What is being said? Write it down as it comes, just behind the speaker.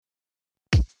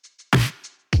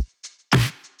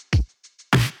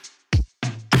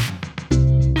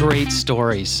great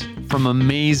stories from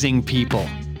amazing people.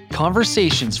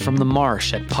 Conversations from the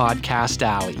Marsh at Podcast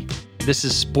Alley. This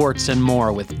is Sports and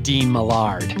More with Dean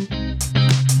Millard.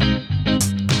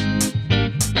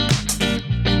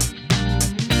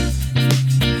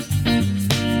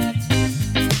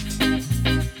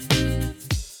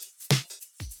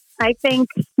 I think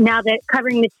now that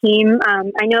covering the team,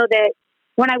 I know that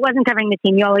when I wasn't covering the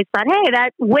team, you always thought, hey,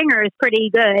 that winger is pretty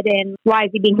good, and why is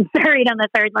he being buried on the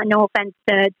third line? No offense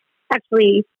to,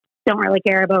 actually don't really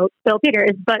care about Bill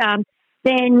Peters, but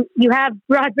then you have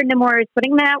Rod Brind'Amour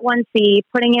putting him at 1C,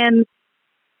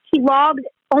 he logged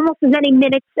almost as many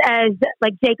minutes as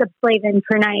like Jacob Slavin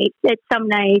per night at some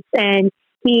nights, and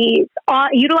he's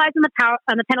utilizing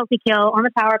on the penalty kill, on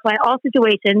the power play, all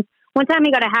situations. One time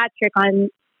he got a hat trick on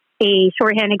a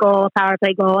shorthanded goal, a power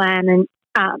play goal, and an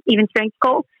even strength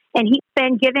goal. And he's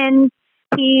been given,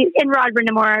 he and Rod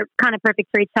Brind'Amour are kind of perfect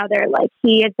for each other. Like,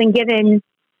 he has been given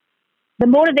the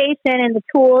motivation and the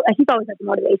tool. He's always had the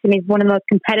motivation. He's one of the most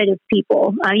competitive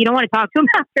people. You don't want to talk to him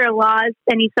after a loss,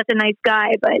 and he's such a nice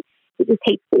guy, but he just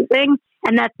hates losing.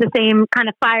 And that's the same kind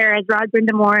of fire as Rod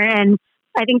Brind'Amour. And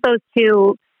I think those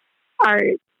two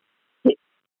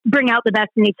bring out the best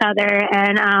in each other.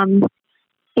 And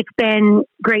it's been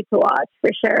great to watch,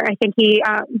 for sure. I think he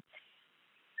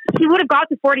would have got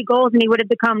to 40 goals, and he would have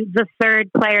become the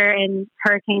third player in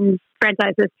Hurricanes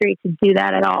franchise history to do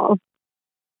that at all.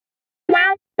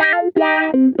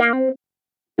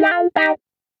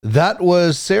 That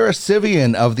was Sarah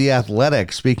Civian of The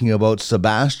Athletic speaking about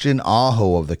Sebastian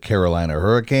Aho of the Carolina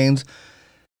Hurricanes.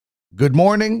 Good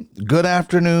morning, good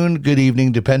afternoon, good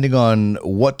evening, depending on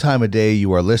what time of day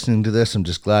you are listening to this. I'm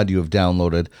just glad you have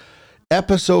downloaded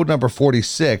episode number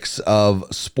 46 of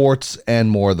Sports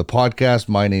and More, the podcast.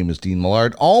 My name is Dean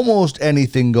Millard. Almost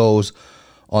anything goes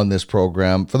on this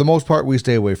program. For the most part, we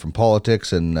stay away from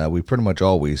politics, and we pretty much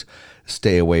always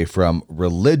stay away from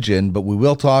religion, but we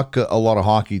will talk a lot of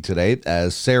hockey today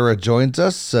as Sarah joins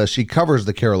us. She covers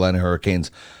the Carolina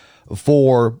Hurricanes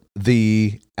for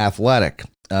The Athletic.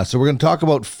 So we're going to talk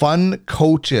about fun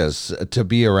coaches to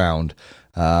be around.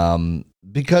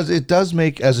 Because it does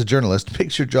make, as a journalist,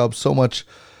 makes your job so much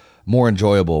more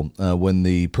enjoyable when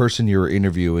the person you're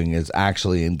interviewing is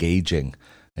actually engaging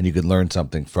and you can learn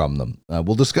something from them.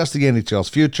 We'll discuss the NHL's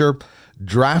future,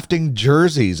 drafting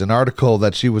jerseys, an article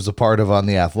that she was a part of on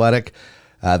The Athletic,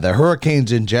 the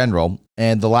Hurricanes in general,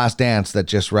 and The Last Dance that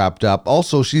just wrapped up.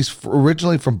 Also, she's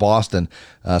originally from Boston,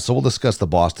 so we'll discuss the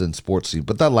Boston sports scene.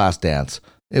 But that Last Dance,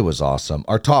 it was awesome.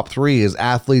 Our top three is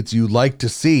athletes you'd like to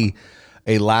see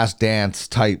a Last Dance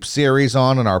type series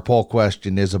on, and our poll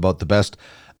question is about the best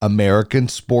American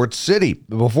sports city.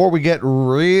 Before we get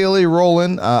really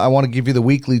rolling, I want to give you the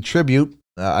weekly tribute.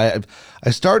 I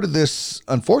started this,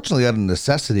 unfortunately, out of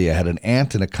necessity. I had an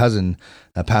aunt and a cousin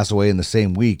pass away in the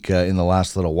same week in the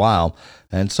last little while,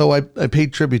 and so I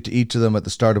paid tribute to each of them at the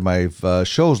start of my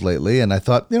shows lately, and I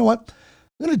thought, you know what,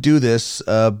 I'm going to do this,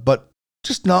 but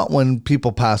just not when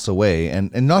people pass away,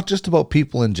 and not just about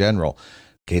people in general.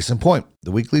 Case in point,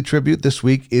 the weekly tribute this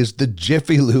week is the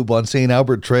Jiffy Lube on St.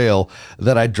 Albert Trail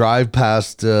that I drive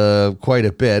past quite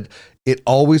a bit. It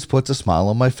always puts a smile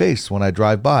on my face when I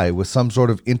drive by with some sort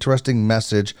of interesting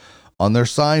message on their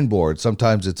signboard.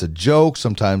 Sometimes it's a joke,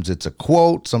 sometimes it's a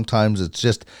quote, sometimes it's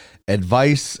just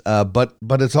advice, but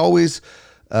it's always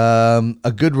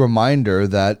a good reminder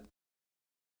that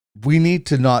we need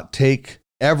to not take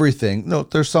everything. No,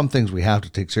 there's some things we have to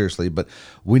take seriously, but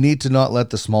we need to not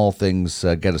let the small things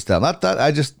get us down. Not that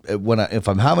I just, if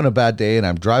I'm having a bad day and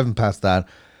I'm driving past that,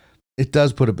 it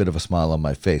does put a bit of a smile on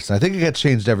my face. And I think it gets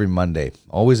changed every Monday.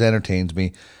 Always entertains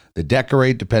me. They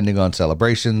decorate depending on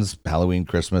celebrations, Halloween,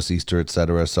 Christmas, Easter,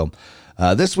 etc. So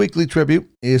this weekly tribute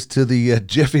is to the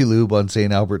Jiffy Lube on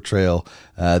St. Albert Trail.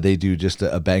 They do just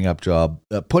a bang-up job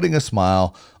putting a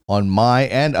smile on my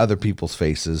and other people's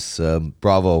faces.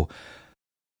 Bravo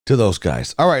to those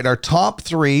guys. All right, our top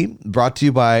three, brought to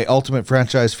you by Ultimate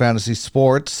Franchise Fantasy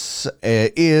Sports,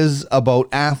 is about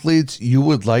athletes you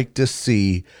would like to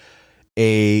see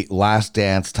a Last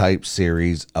Dance type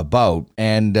series about.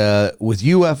 And with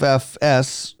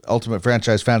UFFS, Ultimate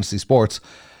Franchise Fantasy Sports,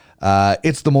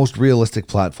 it's the most realistic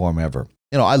platform ever.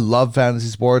 You know, I love fantasy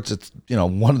sports. It's, you know,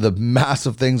 one of the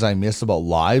massive things I miss about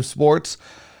live sports.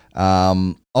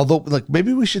 Although, like,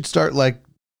 maybe we should start like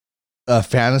a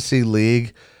fantasy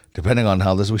league, depending on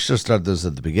how this, we should have started this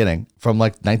at the beginning from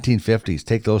like 1950s,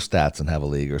 take those stats and have a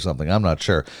league or something. I'm not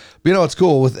sure. But you know, what's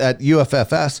cool with at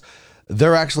UFFS,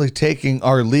 they're actually taking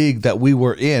our league that we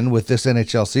were in with this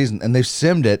NHL season and they've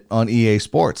simmed it on EA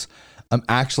Sports. I'm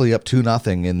actually up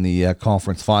 2-0 in the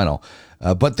conference final.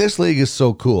 But this league is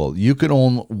so cool. You can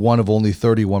own one of only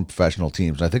 31 professional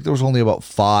teams. I think there was only about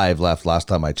 5 left last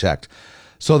time I checked.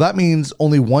 So that means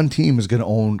only one team is going to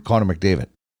own Connor McDavid.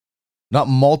 Not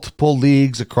multiple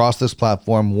leagues across this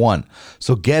platform, one.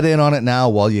 So get in on it now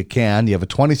while you can. You have a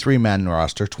 23-man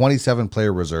roster,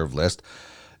 27-player reserve list.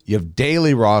 You have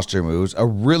daily roster moves, a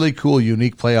really cool,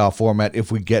 unique playoff format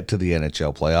if we get to the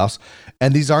NHL playoffs.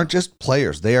 And these aren't just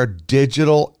players. They are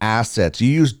digital assets. You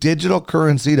use digital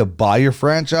currency to buy your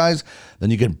franchise. Then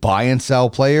you can buy and sell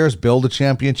players, build a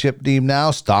championship team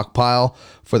now, stockpile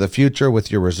for the future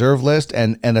with your reserve list,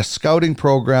 and a scouting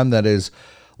program that is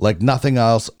like nothing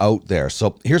else out there.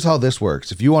 So here's how this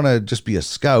works. If you want to just be a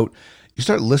scout, you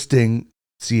start listing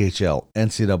CHL,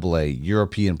 NCAA,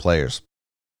 European players.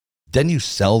 Then you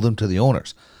sell them to the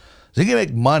owners. So you can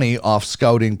make money off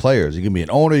scouting players. You can be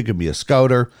an owner, you can be a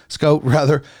scout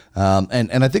rather.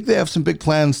 And I think they have some big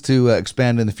plans to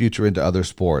expand in the future into other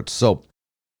sports. So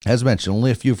as mentioned,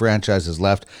 only a few franchises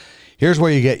left. Here's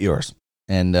where you get yours.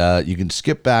 And you can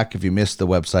skip back if you missed the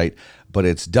website, but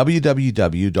it's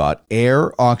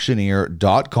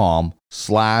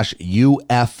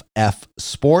www.airauctioneer.com/UFF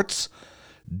sports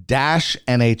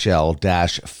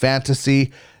NHL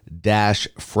fantasy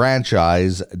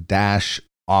franchise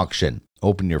auction.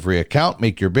 Open your free account,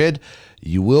 make your bid.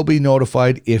 You will be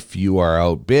notified if you are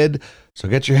outbid. So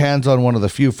get your hands on one of the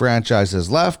few franchises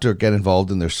left or get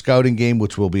involved in their scouting game,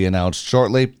 which will be announced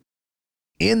shortly.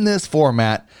 In this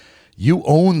format, you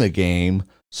own the game,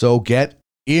 so get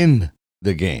in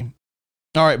the game.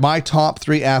 All right, my top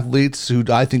 3 athletes who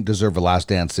I think deserve a Last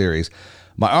Dance series.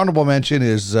 My honorable mention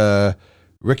is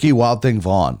Ricky Wild Thing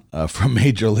Vaughn from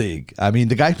Major League. I mean,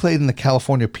 the guy played in the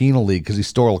California Penal League because he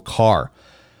stole a car.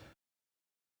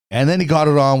 And then he got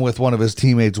it on with one of his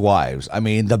teammates' wives. I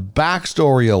mean, the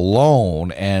backstory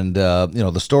alone and,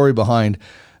 the story behind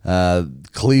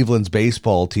Cleveland's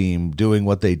baseball team doing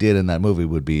what they did in that movie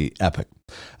would be epic.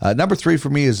 Number 3 for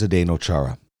me is Zdeno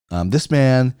Chara. This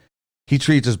man, he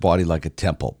treats his body like a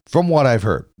temple. From what I've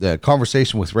heard, the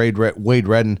conversation with Wade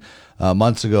Redden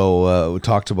months ago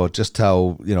talked about just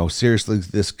how seriously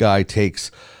this guy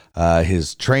takes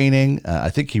his training. I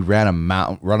think he ran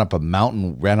up a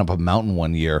mountain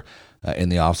one year in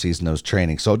the offseason of his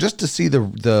training. So just to see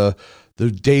the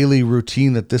daily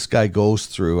routine that this guy goes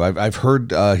through, I've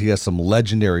heard he has some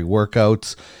legendary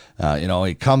workouts.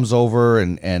 He comes over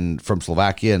and from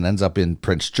Slovakia and ends up in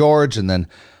Prince George and then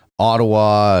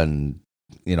Ottawa, and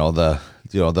the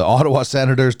Ottawa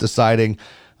Senators deciding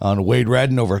on Wade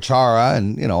Redden over Chara,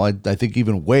 and I think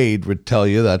even Wade would tell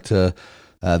you that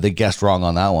they guessed wrong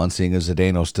on that one, seeing as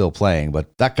Zdeno's still playing.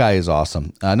 But that guy is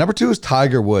awesome. Number 2 is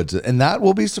Tiger Woods, and that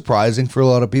will be surprising for a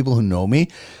lot of people who know me,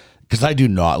 because I do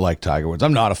not like Tiger Woods.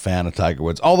 I'm not a fan of Tiger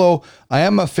Woods, although I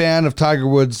am a fan of Tiger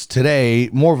Woods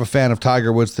today, more of a fan of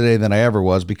Tiger Woods today than I ever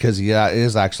was, because he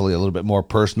is actually a little bit more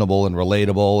personable and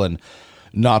relatable and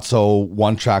not so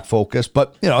one-track focused.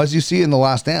 But, as you see in The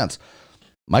Last Dance,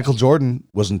 Michael Jordan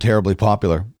wasn't terribly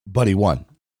popular, but he won.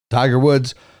 Tiger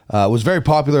Woods was very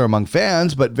popular among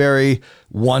fans, but very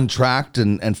one-tracked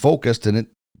and focused, and it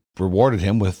rewarded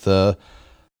him with a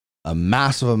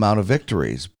massive amount of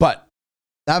victories. But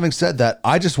having said that,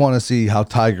 I just want to see how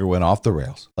Tiger went off the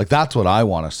rails. Like, that's what I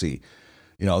want to see.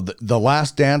 The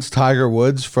Last Dance Tiger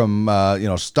Woods from,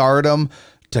 stardom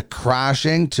to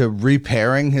crashing to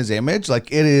repairing his image.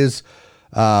 Like, it is,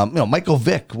 Michael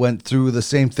Vick went through the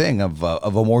same thing of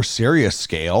a more serious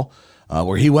scale,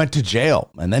 where he went to jail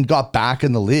and then got back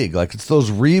in the league. Like, it's those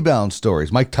rebound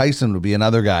stories. Mike Tyson would be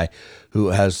another guy who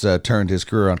has turned his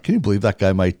career on. Can you believe that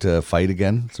guy might fight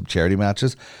again, some charity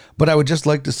matches? But I would just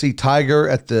like to see Tiger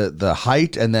at the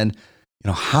height. And then,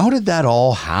 how did that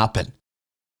all happen?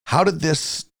 How did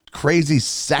this crazy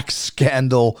sex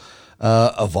scandal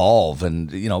evolve?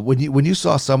 And, when you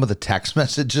saw some of the text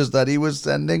messages that he was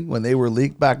sending when they were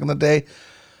leaked back in the day,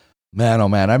 man, oh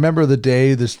man, I remember the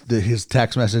day his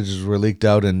text messages were leaked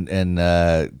out, and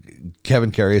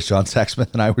Kevin Carrius, John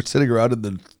Sexsmith, and I were sitting around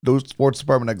in the sports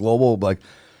department at Global, like,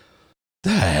 the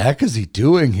heck is he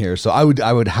doing here? So I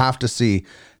would have to see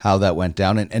how that went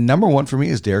down. And number 1 for me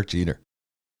is Derek Jeter.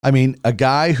 I mean, a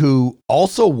guy who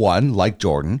also won, like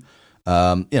Jordan,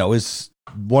 is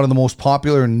one of the most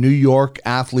popular New York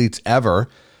athletes ever.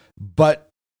 But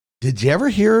did you ever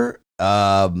hear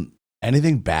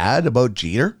anything bad about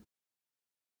Jeter?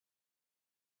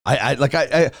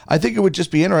 I think it would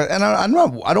just be interesting, and I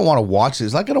don't want to watch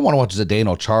this. Like, I don't want to watch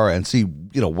Zdeno Chara and see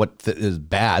what is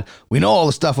bad. We know all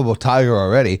the stuff about Tiger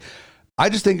already. I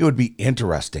just think it would be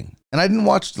interesting, and I didn't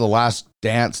watch The Last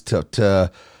Dance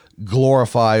to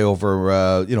glorify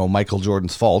over, Michael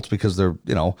Jordan's faults because they're,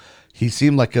 he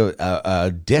seemed like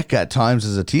a dick at times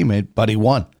as a teammate, but he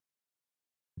won.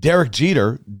 Derek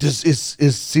Jeter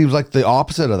seems like the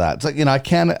opposite of that. It's like, I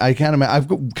can't imagine. I've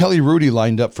got Kelly Rudy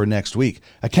lined up for next week.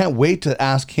 I can't wait to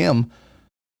ask him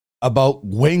about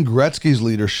Wayne Gretzky's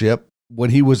leadership when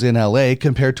he was in LA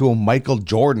compared to a Michael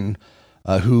Jordan,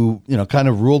 who, kind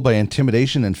of ruled by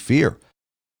intimidation and fear.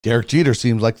 Derek Jeter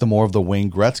seems like the more of the Wayne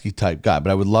Gretzky type guy,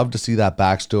 but I would love to see that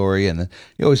backstory. And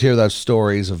you always hear those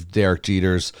stories of Derek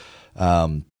Jeter's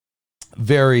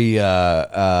very,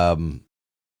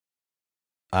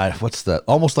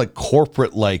 almost like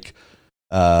corporate, like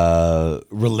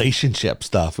relationship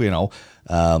stuff,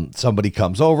 somebody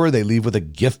comes over, they leave with a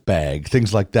gift bag,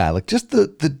 things like that. Like just those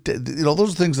are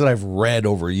things that I've read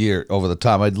over the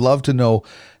time. I'd love to know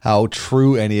how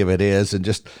true any of it is, and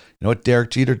just what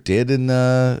Derek Jeter did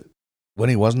when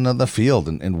he wasn't on the field,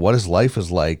 and what his life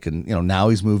is like. And now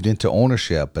he's moved into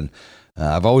ownership, and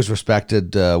I've always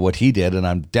respected what he did, and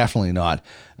I'm definitely not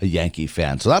a Yankee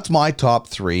fan. So that's my top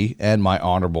three and my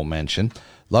honorable mention.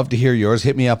 Love to hear yours.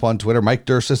 Hit me up on Twitter. Mike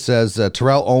Dursa says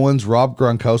Terrell Owens, Rob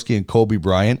Gronkowski, and Kobe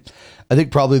Bryant. I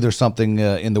think probably there's something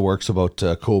in the works about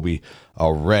Kobe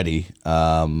already.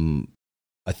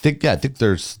 I think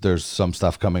there's some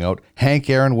stuff coming out. Hank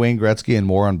Aaron, Wayne Gretzky, and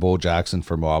more on Bo Jackson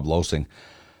for Bob Losing.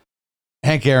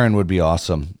 Hank Aaron would be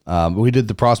awesome. We did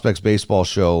the Prospects baseball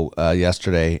show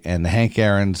yesterday, and Hank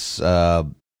Aaron's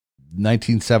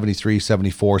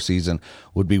 1973-74 season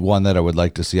would be one that I would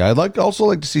like to see. I'd also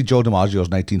like to see Joe DiMaggio's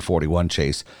 1941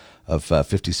 chase of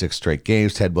 56 straight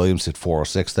games. Ted Williams hit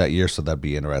 406 that year, so that'd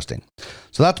be interesting.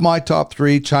 So that's my top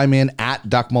three. Chime in at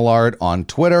Duck Millard on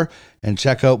Twitter, and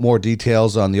check out more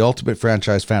details on the Ultimate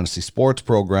Franchise Fantasy Sports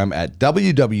program at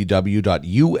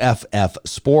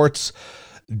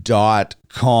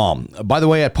www.uffsports.com. By the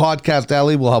way, at Podcast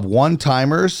Alley, we'll have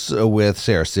one-timers with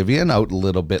Sarah Sivian out a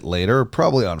little bit later,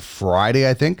 probably on Friday,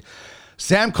 I think.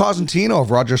 Sam Cosentino of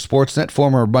Rogers Sportsnet,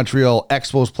 former Montreal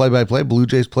Expos play-by-play, Blue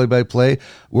Jays play-by-play,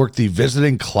 worked the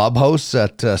visiting clubhouse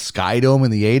at Skydome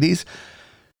in the 80s.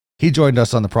 He joined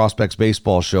us on the Prospects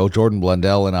baseball show, Jordan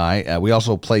Blundell and I. We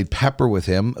also played Pepper with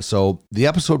him. So the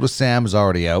episode with Sam is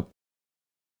already out.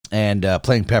 And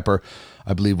Playing Pepper,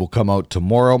 I believe, will come out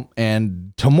tomorrow.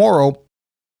 And tomorrow,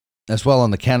 as well,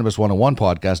 on the Cannabis 101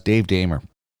 podcast, Dave Damer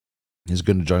is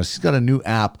going to join us. He's got a new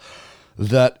app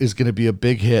that is going to be a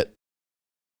big hit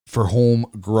for home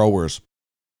growers.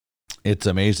 It's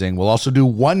amazing. We'll also do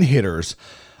one-hitters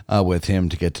with him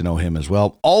to get to know him as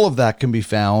well. All of that can be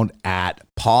found at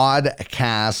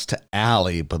Podcast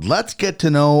Alley. But let's get to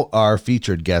know our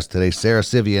featured guest today, Sarah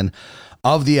Sivian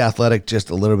of The Athletic, just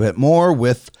a little bit more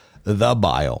with the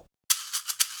bio.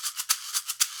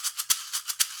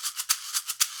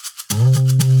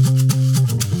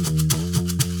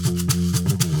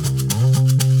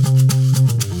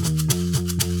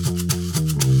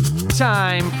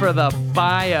 Time for the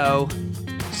bio.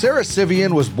 Sarah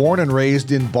Sivian was born and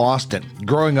raised in Boston,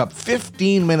 growing up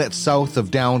 15 minutes south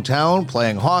of downtown,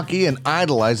 playing hockey and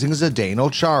idolizing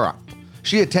Zdeno Chara.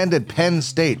 She attended Penn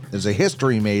State as a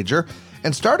history major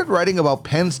and started writing about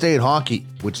Penn State hockey,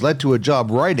 which led to a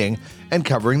job writing and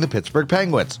covering the Pittsburgh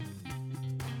Penguins.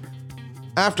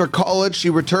 After college, she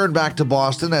returned back to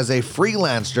Boston as a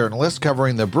freelance journalist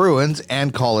covering the Bruins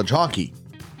and college hockey.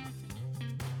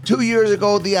 2 years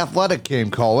ago, The Athletic came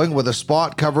calling with a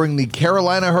spot covering the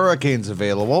Carolina Hurricanes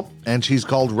available, and she's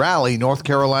called Raleigh, North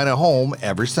Carolina home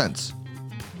ever since.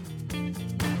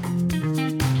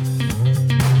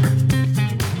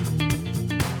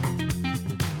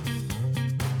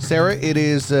 Sarah, it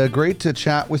is great to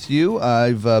chat with you.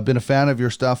 I've been a fan of your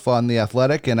stuff on The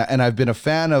Athletic, and I've been a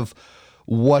fan of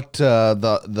what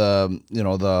the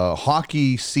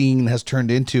hockey scene has turned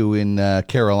into in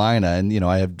Carolina. And,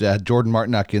 I had Jordan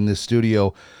Martinook in this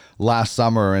studio last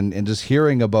summer, and just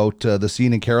hearing about the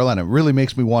scene in Carolina, it really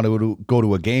makes me want to go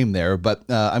to a game there. But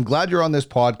I'm glad you're on this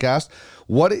podcast.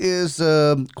 What is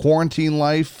quarantine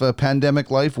life,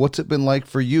 pandemic life? What's it been like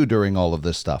for you during all of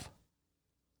this stuff?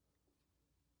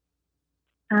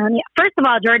 First of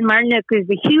all, Jordan Martinook is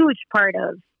a huge part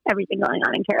of everything going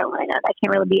on in Carolina. That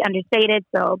can't really be understated.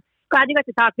 So glad you got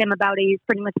to talk to him about it. He's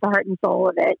pretty much the heart and soul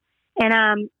of it.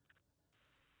 And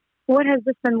what has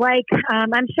this been like?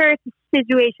 I'm sure it's a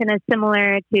situation is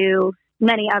similar to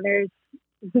many others,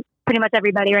 pretty much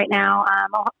everybody right now.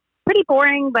 Pretty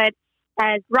boring, but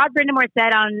as Rod Brindamore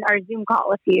said on our Zoom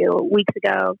call a few weeks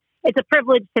ago, it's a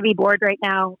privilege to be bored right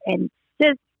now, and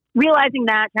just realizing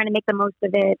that, trying to make the most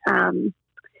of it.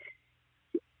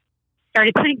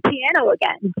 started playing piano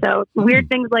again. So weird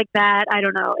things like that. I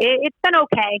don't know. It's been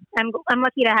okay. I'm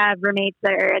lucky to have roommates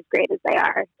that are as great as they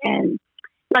are, and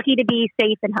lucky to be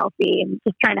safe and healthy, and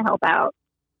just trying to help out.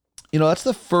 That's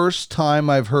the first time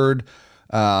I've heard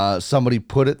somebody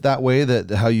put it that way, that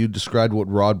how you described what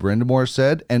Rod Brind'Amour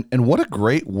said. And what a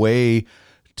great way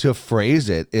to phrase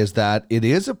it, is that it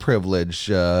is a privilege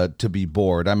to be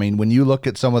bored. I mean, when you look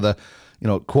at some of the,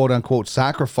 quote unquote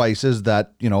sacrifices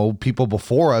that, people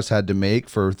before us had to make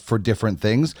for different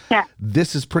things,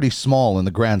 this is pretty small in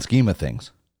the grand scheme of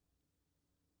things.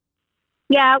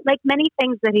 Yeah, like many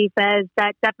things that he says,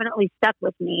 that definitely stuck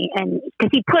with me, and because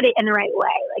he put it in the right way.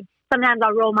 Like, sometimes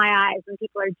I'll roll my eyes when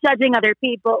people are judging other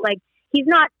people. Like, he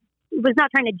was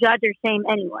not trying to judge or shame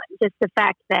anyone. Just the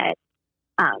fact that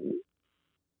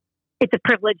it's a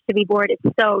privilege to be bored. It's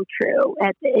so true.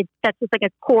 That's just like a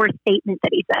core statement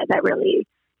that he said that really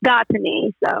got to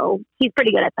me. So he's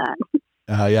pretty good at that.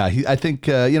 I think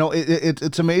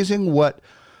it's amazing what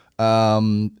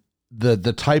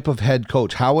the type of head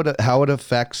coach, how it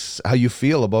affects how you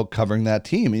feel about covering that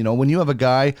team. When you have a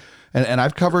guy, and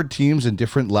I've covered teams in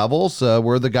different levels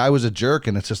where the guy was a jerk,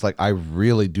 and it's just like, I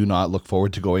really do not look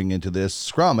forward to going into this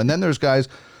scrum. And then there's guys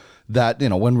that,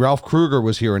 when Ralph Kruger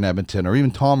was here in Edmonton, or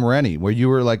even Tom Rennie, where you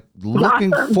were like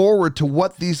looking forward to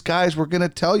what these guys were going to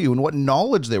tell you and what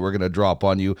knowledge they were going to drop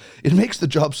on you. It makes the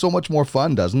job so much more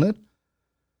fun, doesn't it?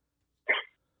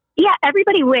 Yeah,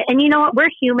 everybody wins. And you know what? We're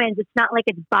humans. It's not like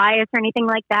it's bias or anything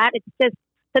like that. It's just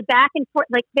the back and forth.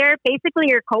 Like, they're basically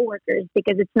your coworkers,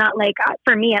 because it's not like,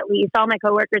 for me at least, all my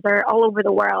coworkers are all over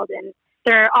the world, and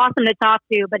they're awesome to talk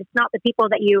to, but it's not the people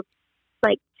that you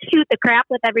like shoot the crap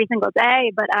with every single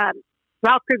day. But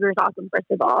Ralph Kruger is awesome, first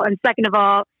of all. And second of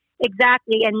all,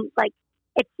 exactly. And like,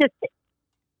 it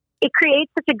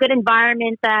creates such a good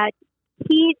environment that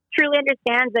he truly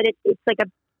understands that it's like a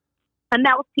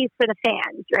mouthpiece for the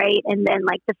fans, right? And then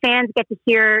like the fans get to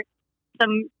hear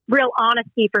some real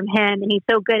honesty from him, and he's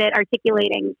so good at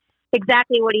articulating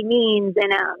exactly what he means.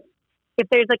 And if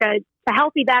there's like a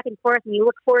healthy back and forth, and you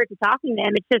look forward to talking to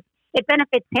him, it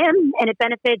benefits him, and it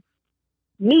benefits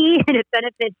me, and it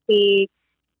benefits the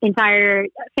entire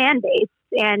fan base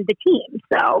and the team.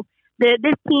 So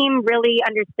this team really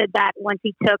understood that once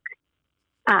he took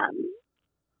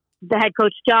the head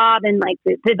coach job, and like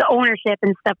the ownership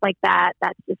and stuff like that.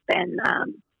 That's just been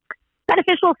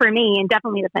beneficial for me, and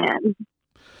definitely the fans.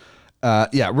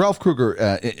 Ralph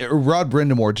Kruger, Rod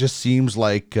Brind'Amour just seems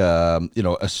like a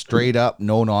straight up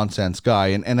no nonsense guy.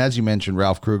 And as you mentioned,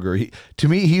 Ralph Kruger, to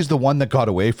me, he's the one that got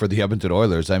away for the Edmonton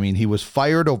Oilers. I mean, he was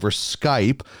fired over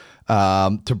Skype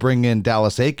to bring in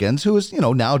Dallas Eakins, who is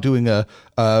now doing a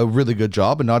really good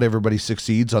job, and not everybody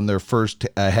succeeds on their first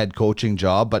head coaching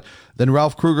job. But then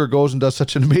Ralph Kruger goes and does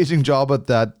such an amazing job at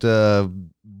that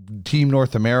Team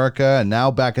North America, and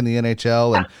now back in the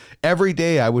NHL. And every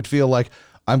day I would feel like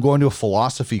I'm going to a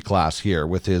philosophy class here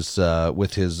with his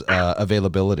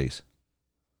availabilities.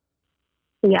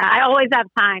 Yeah, I always have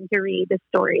time to read the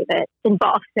story that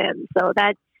involves him, so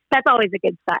that's always a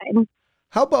good sign.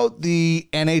 How about the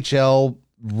NHL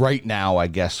right now, I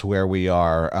guess, where we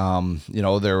are?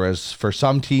 There is, for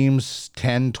some teams,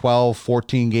 10, 12,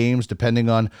 14 games, depending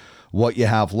on what you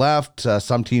have left.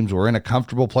 Some teams were in a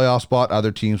comfortable playoff spot.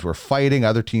 Other teams were fighting.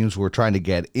 Other teams were trying to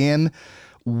get in.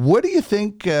 What do you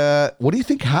think? What do you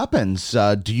think happens?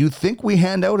 Do you think we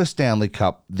hand out a Stanley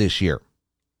Cup this year?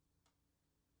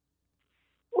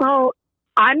 Well,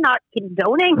 I'm not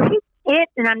condoning it,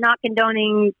 and I'm not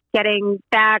condoning getting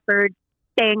back or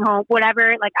staying home,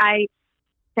 whatever. Like, I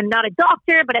am not a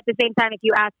doctor, but at the same time, if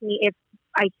you ask me if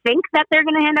I think that they're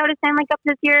going to hand out a Stanley Cup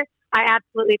this year, I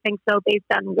absolutely think so, based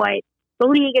on what the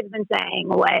league has been saying,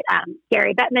 what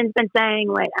Gary Bettman's been saying,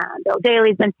 what Bill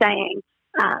Daly's been saying.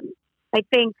 I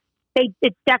think they've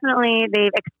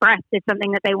expressed it's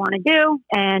something that they want to do,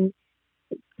 and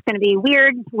it's going to be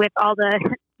weird with all the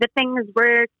things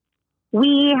where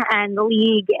we and the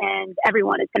league and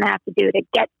everyone is going to have to do to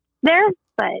get there.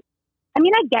 But I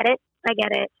mean, I get it,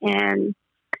 and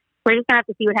we're just going to have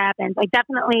to see what happens. I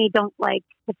definitely don't like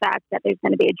the fact that there's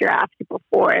going to be a draft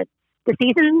before the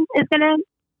season is going to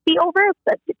be over.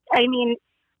 But I mean,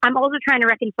 I'm also trying to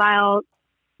reconcile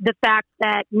the fact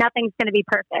that nothing's going to be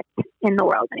perfect in the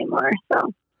world anymore.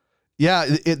 So. Yeah,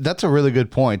 that's a really good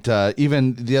point.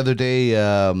 Even the other day,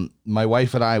 my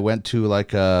wife and I went to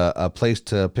like a place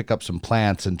to pick up some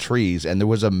plants and trees, and there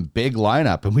was a big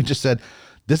lineup, and we just said,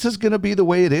 this is going to be the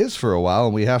way it is for a while,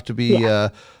 and we have to be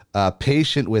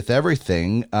patient with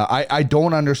everything. I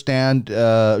don't understand.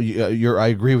 I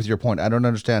agree with your point. I don't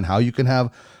understand how you can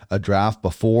have a draft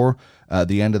before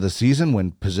the end of the season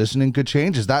when positioning could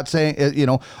change? Is that saying,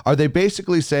 are they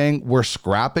basically saying we're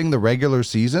scrapping the regular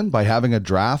season by having a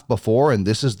draft before, and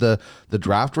this is the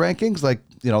draft rankings? Like,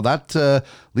 that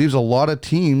leaves a lot of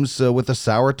teams with a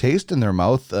sour taste in their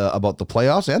mouth about the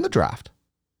playoffs and the draft.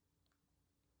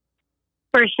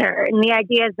 For sure. And the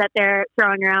ideas that they're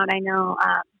throwing around, I know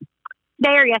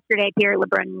today or yesterday, Pierre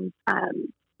LeBrun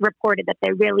reported that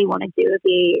they really want to do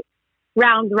the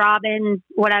round robin,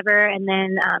 whatever. And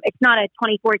then it's not a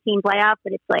 2014 playoff,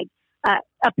 but it's like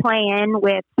a play-in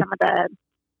with some of the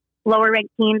lower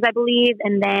ranked teams, I believe.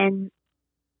 And then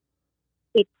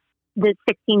it's the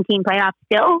 16-team playoff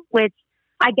still, which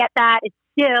I get that. It's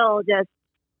still just,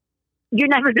 you're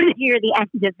never going to hear the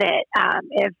end of it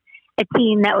if a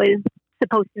team that was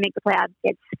supposed to make the playoffs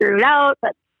gets screwed out,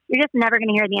 but you're just never going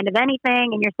to hear the end of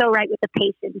anything. And you're so right with the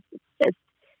patience. It's just,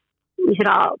 we should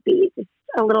all be just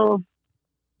a little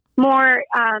more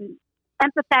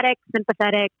empathetic,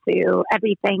 sympathetic to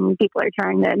everything people are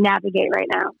trying to navigate right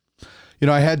now.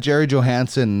 I had Jerry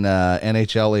Johansson,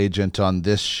 NHL agent, on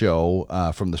this show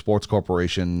from the Sports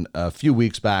Corporation a few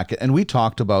weeks back, and we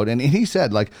talked about, and he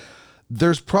said, like,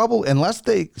 there's probably, unless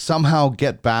they somehow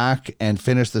get back and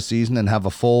finish the season and have a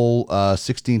full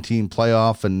 16-team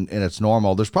playoff and it's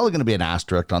normal, there's probably going to be an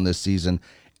asterisk on this season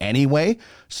anyway.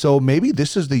 So maybe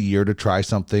this is the year to try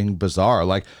something bizarre.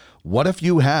 Like, what if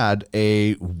you had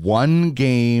a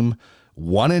one-game,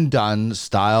 one-and-done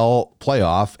style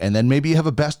playoff, and then maybe you have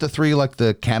a best-of-3 like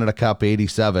the Canada Cup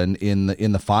 '87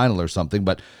 in the final or something?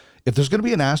 But if there's going to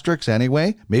be an asterisk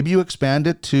anyway, maybe you expand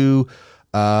it to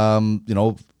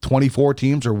 24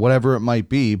 teams or whatever it might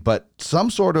be, but some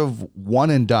sort of one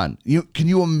and done. Can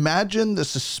you imagine the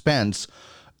suspense,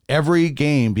 every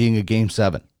game being a game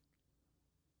 7?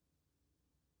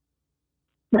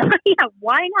 Yeah,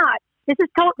 why not? This is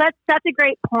that's a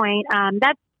great point.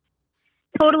 That's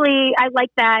totally, I like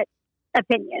that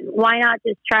opinion. Why not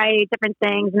just try different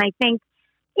things? And I think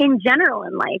in general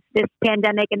in life, this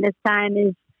pandemic and this time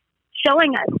is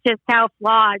showing us just how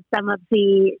flawed some of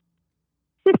the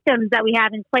systems that we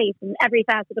have in place in every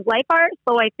facet of life are.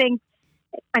 So I think,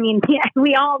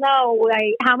 we all know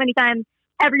how many times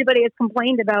everybody has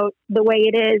complained about the way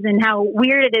it is and how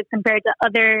weird it is compared to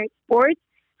other sports,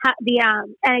 the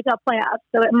NHL playoffs.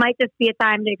 So it might just be a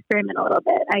time to experiment a little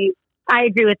bit. I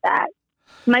agree with that.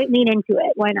 Might lean into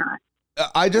it. Why not?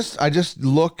 I just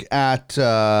look at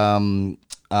the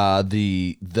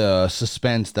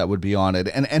suspense that would be on it,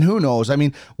 and who knows? I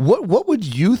mean, what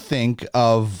would you think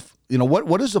of?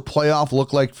 What does a playoff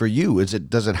look like for you?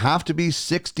 Does it have to be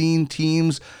 16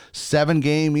 teams,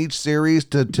 7-game each series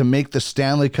to make the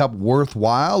Stanley Cup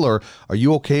worthwhile? Or are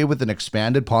you okay with an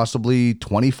expanded, possibly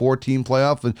 24-team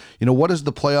playoff? And, what does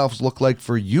the playoffs look like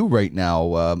for you right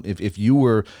now if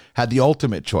you had the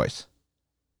ultimate choice?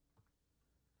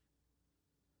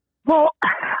 Well,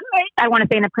 I want to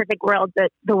say in a perfect world, but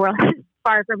the world is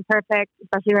far from perfect,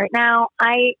 especially right now.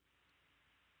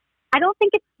 I don't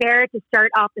think it's fair to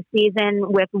start off the season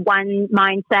with one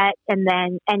mindset and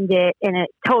then end it in a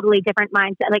totally different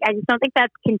mindset. Like, I just don't think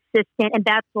that's consistent. And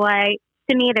that's why,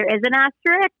 to me, there is an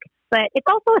asterisk, but it's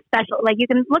also a special, like, you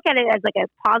can look at it as like a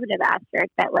positive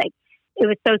asterisk that, like, it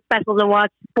was so special to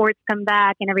watch sports come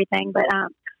back and everything. But, so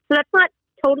that's not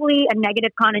totally a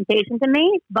negative connotation to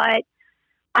me, but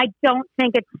I don't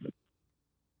think it's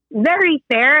very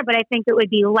fair, but I think it would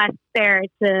be less fair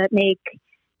to make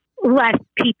less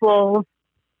people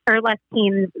or less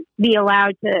teams be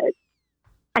allowed to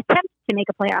attempt to make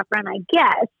a playoff run, I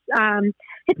guess.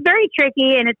 It's very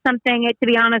tricky, and it's something, to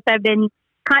be honest, I've been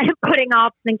kind of putting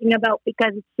off thinking about,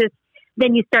 because it's just,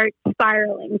 then you start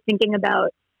spiraling, thinking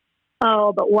about,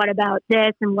 oh, but what about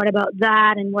this, and what about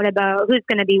that, and what about who's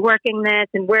going to be working this,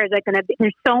 and where is it going to be?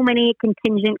 There's so many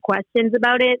contingent questions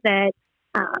about it that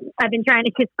I've been trying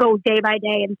to just go day by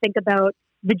day and think about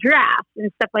the draft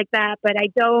and stuff like that. But I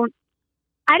don't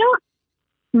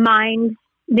mind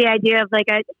the idea of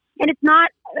and it's not,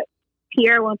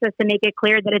 Pierre wants us to make it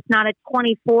clear that it's not a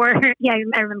 24. Yeah,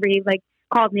 I remember he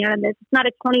called me on this. It's not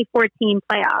a 24-team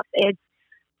playoff. It's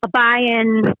a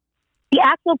buy-in. The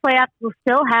actual playoffs will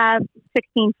still have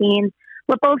 16 teams.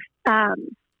 But both,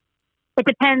 it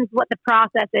depends what the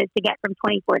process is to get from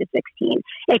 24 to 16.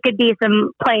 It could be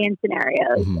some play-in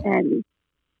scenarios. Mm-hmm.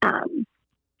 And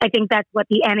I think that's what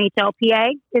the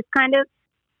NHLPA is kind of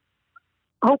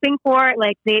hoping for.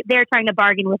 Like, they're trying to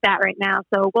bargain with that right now.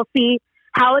 So we'll see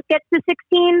how it gets to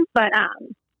 16, but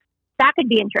that could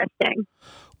be interesting.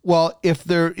 Well, if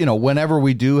whenever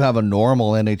we do have a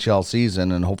normal NHL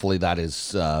season, and hopefully that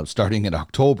is starting in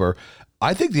October,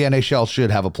 I think the NHL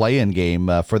should have a play-in game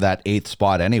for that 8th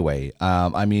spot anyway.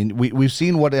 I mean, we've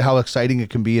seen how exciting it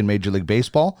can be in Major League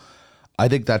Baseball. I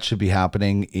think that should be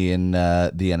happening in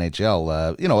the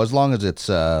NHL. As long as it's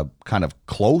kind of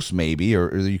close, maybe,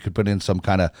 or you could put in some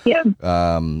kind of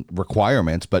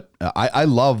requirements. But I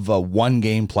love a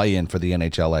one-game play-in for the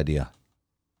NHL idea.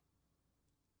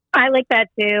 I like that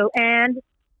too, and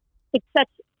it's such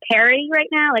parity right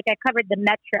now. Like I covered the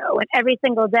Metro, and every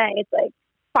single day it's like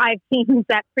 5 teams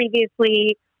that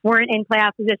previously weren't in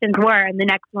playoff positions were, and the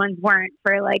next ones weren't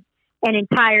for like an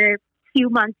entire few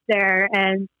months there.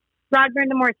 And Rod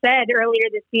Brindamore said earlier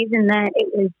this season that it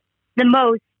was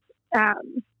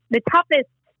the toughest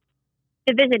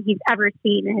division he's ever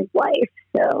seen in his life.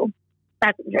 So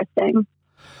that's interesting.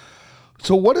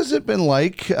 So what has it been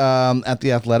like at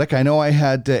the Athletic? I know I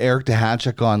had Eric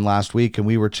Duhatschek on last week, and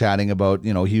we were chatting about,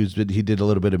 he did a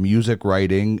little bit of music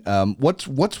writing.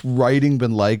 What's writing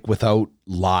been like without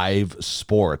live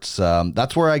sports?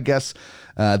 That's where I guess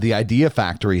the idea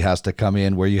factory has to come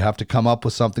in, where you have to come up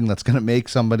with something that's going to make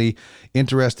somebody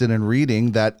interested in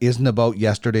reading that isn't about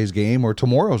yesterday's game or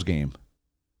tomorrow's game.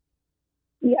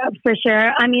 Yeah, for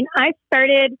sure. I mean, I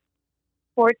started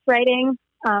sports writing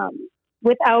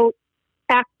without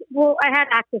I had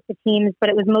access to teams, but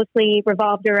it was mostly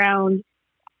revolved around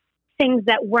things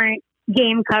that weren't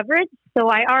game coverage. So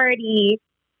I already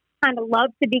kind of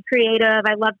love to be creative.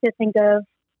 I love to think of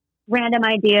random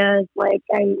ideas. Like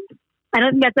I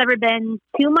don't think that's ever been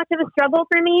too much of a struggle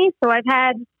for me. So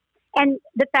and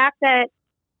the fact that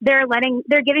they're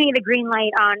giving me the green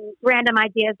light on random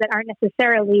ideas that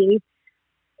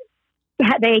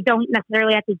they don't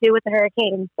necessarily have to do with the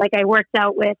Hurricanes. Like I worked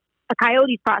out with a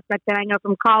Coyotes prospect that I know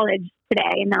from college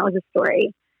today, and that was a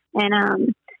story.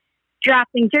 And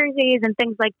drafting jerseys and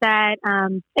things like that.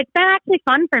 It's been actually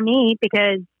fun for me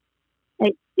because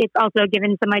it's also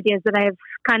given some ideas that I've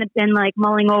kind of been like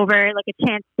mulling over, like a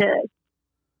chance to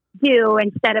do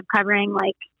instead of covering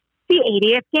like the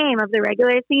 80th game of the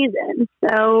regular season.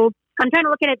 So I'm trying to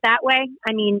look at it that way.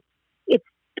 I mean, it's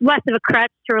less of a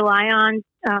crutch to rely on.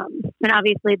 And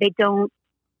obviously they don't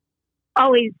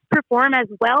always perform as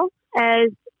well as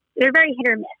they're very hit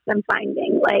or miss. I'm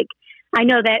finding like, I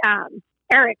know that,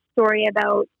 Eric's story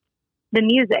about the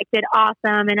music did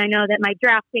awesome. And I know that my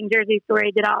drafting jersey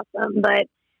story did awesome, but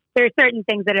there are certain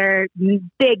things that are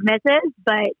big misses,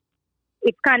 but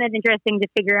it's kind of interesting to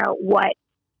figure out what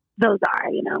those are,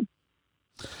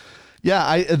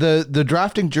 Yeah, the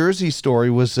drafting jersey story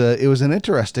was it was an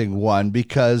interesting one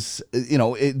because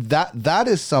that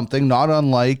is something not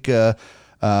unlike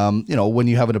when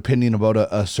you have an opinion about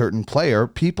a certain player.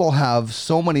 People have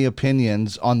so many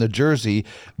opinions on the jersey,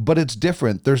 but it's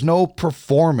different. There's no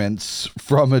performance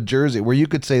from a jersey where you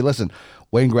could say, listen,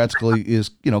 Wayne Gretzky is,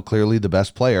 clearly the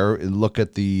best player and look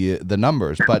at the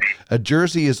numbers, but a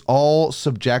jersey is all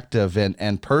subjective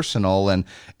and personal. And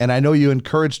I know you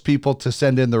encouraged people to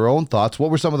send in their own thoughts.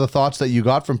 What were some of the thoughts that you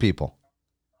got from people?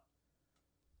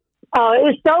 Oh, it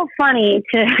was so funny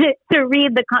to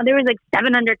read there was like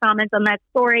 700 comments on that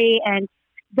story, and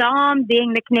Dom,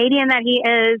 being the Canadian that he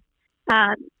is,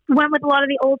 went with a lot of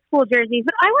the old school jerseys,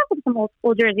 but I went with some old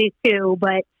school jerseys too,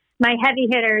 but my heavy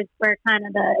hitters were kind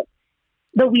of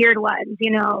the weird ones,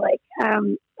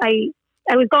 I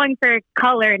was going for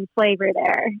color and flavor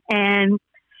there. And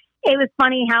it was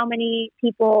funny how many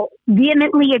people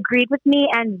vehemently agreed with me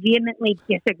and vehemently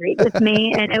disagreed with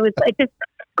me. And it just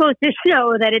goes to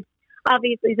show that it's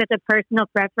obviously such a personal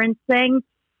preference thing.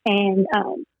 And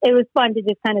it was fun to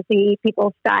just kind of see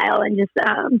people's style and just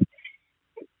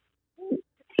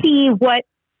see what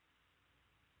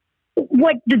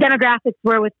the demographics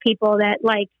were with people that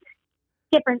like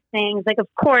different things. Like, of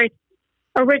course,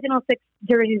 original 6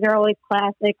 jerseys are always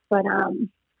classics, but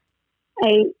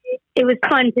it was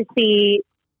fun to see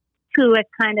who has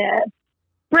kind of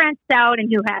branched out and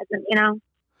who hasn't,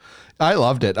 I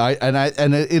loved it.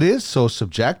 And it is so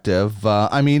subjective.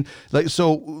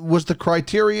 So was the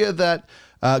criteria that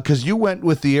because you went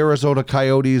with the Arizona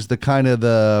Coyotes,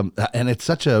 and it's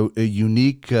such a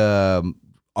unique. I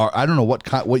don't know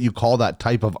what you call that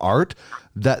type of art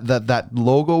that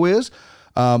logo is.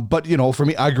 But for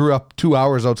me, I grew up 2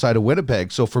 hours outside of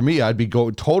Winnipeg. So for me, I'd be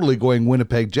totally going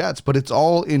Winnipeg Jets, but it's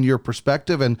all in your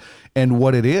perspective and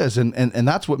what it is. And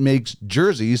that's what makes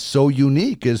jerseys so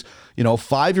unique is,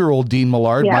 5-year-old Dean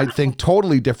Millard might think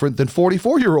totally different than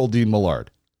 44-year-old Dean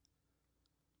Millard.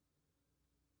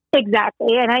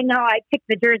 Exactly. And I know I picked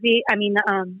the jersey,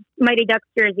 Mighty Ducks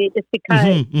jersey just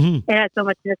because it has so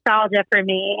much nostalgia for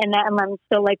me, and I'm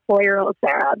still like 4-year-old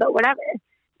Sarah, but whatever.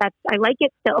 I like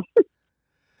it still.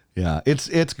 Yeah,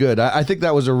 it's good. I think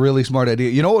that was a really smart idea.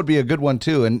 You know what would be a good one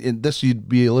too, and this you'd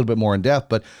be a little bit more in depth,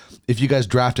 but if you guys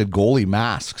drafted goalie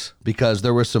masks, because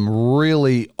there were some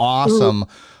really awesome,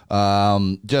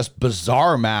 just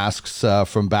bizarre masks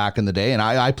from back in the day, and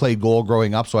I played goal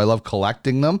growing up, so I love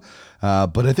collecting them.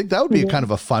 But I think that would be kind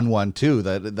of a fun one too.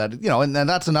 That and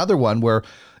that's another one where,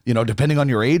 depending on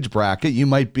your age bracket,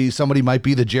 somebody might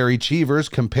be the Jerry Cheevers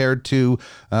compared to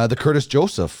the Curtis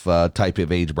Joseph type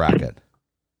of age bracket.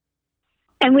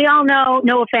 And we all know,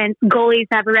 no offense, goalies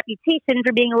have a reputation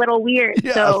for being a little weird.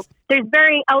 Yes. So there's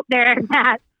very out there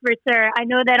masks for sure. I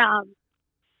know that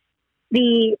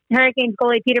the Hurricanes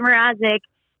goalie, Peter Mrazek,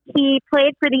 he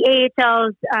played for the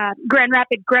AHL's Grand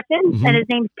Rapids Griffins, and his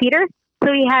name's Peter.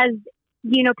 So he has,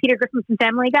 Peter Griffin from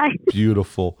Family Guy?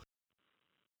 Beautiful.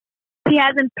 He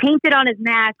has him painted on his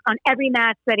mask, on every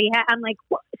mask that he had. I'm like,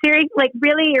 seriously? Like,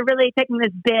 really? You're really taking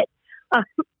this bit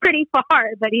pretty far,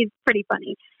 but he's pretty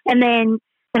funny. And then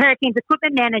the Hurricanes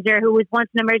equipment manager, who was once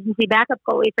an emergency backup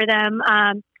goalie for them,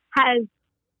 has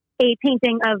a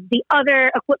painting of the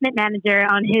other equipment manager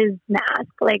on his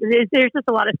mask. Like, there's just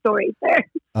a lot of stories there.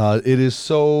 It is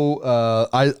so.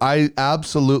 I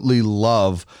absolutely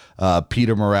love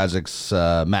Peter Mrazek's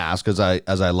mask as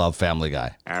I love Family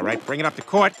Guy. All right, bring it up to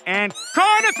court and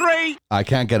corner three. I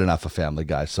can't get enough of Family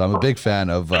Guy, so I'm a big fan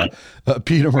of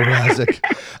Peter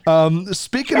Mrazek.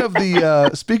 Speaking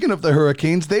of the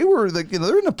Hurricanes, they're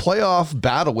in a playoff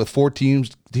battle with 14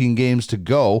 games to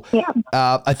go. Yeah.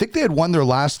 I think they had won their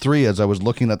last 3 as I was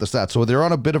looking at the stats, so they're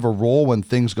on a bit of a roll when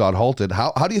things got halted.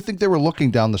 How do you think they were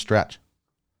looking down the stretch?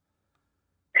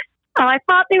 Oh, I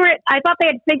thought they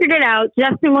had figured it out.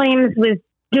 Justin Williams was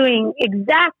doing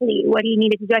exactly what he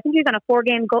needed to do. I think he was on a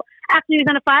 4-game goal. Actually, he was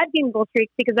on a 5-game goal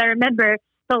streak, because I remember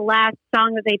the last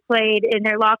song that they played in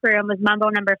their locker room was Mambo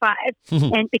Number 5,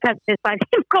 and because of his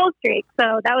 5-game goal streak.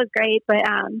 So that was great. But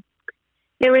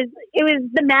it was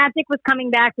the magic was coming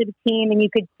back to the team, and you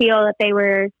could feel that they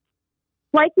were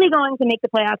likely going to make the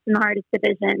playoffs in the hardest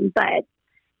division. But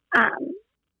and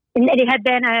it had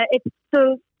been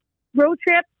the road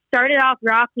trip started off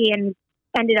rocky and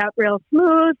ended up real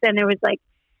smooth. And there was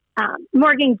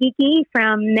Morgan Geekie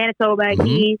from Manitoba.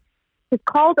 He was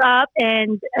called up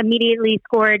and immediately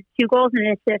scored 2 goals and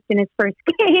an assist in his first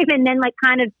game, and then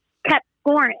kind of kept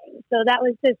scoring. So that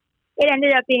was it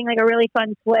ended up being a really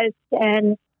fun twist.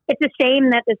 And it's a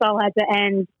shame that this all had to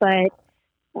end, but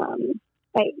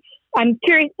I'm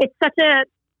curious. It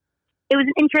was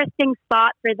an interesting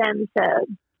spot for them to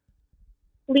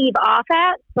leave off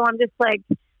at. So I'm just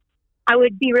I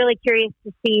would be really curious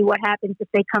to see what happens if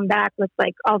they come back with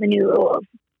all the new rules.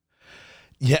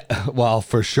 Yeah, well,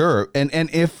 for sure. And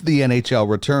if the NHL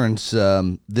returns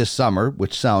this summer,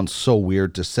 which sounds so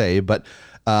weird to say, but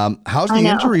how's the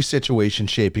injury situation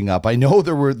shaping up? I know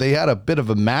they had a bit of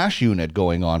a MASH unit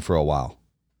going on for a while.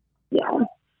 Yeah.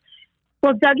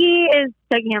 Well, Dougie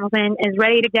Hamilton is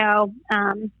ready to go.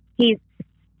 He's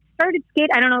started skate.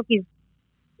 I don't know if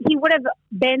he would have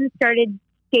been started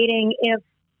skating if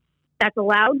that's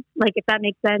allowed, if that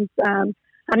makes sense.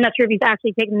 I'm not sure if he's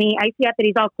actually taken the ice yet, but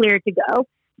he's all cleared to go,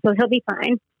 so he'll be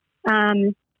fine.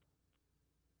 Sammy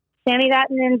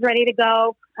Vatanen's ready to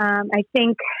go. I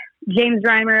think James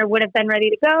Reimer would have been ready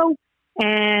to go,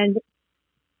 and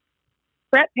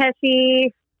Brett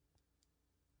Pesce,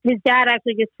 his dad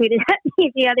actually just tweeted at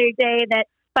me the other day that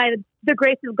by the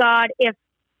grace of God, if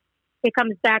it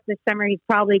comes back this summer, he's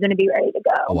probably going to be ready to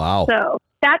go. Wow. So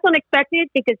that's unexpected,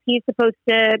 because he's supposed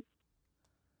to.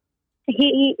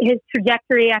 His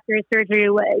trajectory after his surgery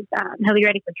was he'll be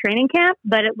ready for training camp,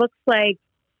 but it looks like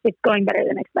it's going better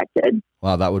than expected.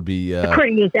 Wow, that would be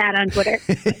according to his dad on Twitter.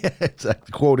 It's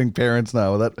quoting parents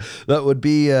now. That would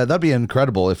be that'd be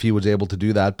incredible if he was able to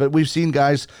do that. But we've seen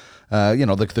guys,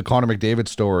 the Connor McDavid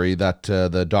story, that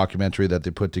the documentary that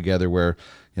they put together, where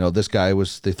they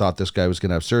thought this guy was going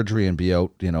to have surgery and be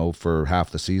out, for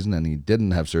half the season, and he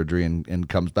didn't have surgery and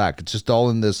comes back. It's just all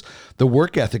in the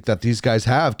work ethic that these guys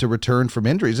have to return from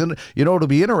injuries. And, it'll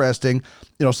be interesting.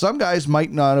 Some guys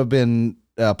might not have been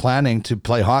planning to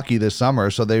play hockey this summer,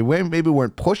 so they maybe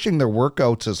weren't pushing their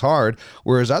workouts as hard,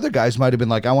 whereas other guys might have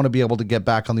been I want to be able to get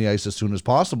back on the ice as soon as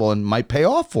possible, and might pay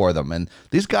off for them. And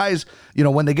these guys,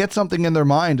 when they get something in their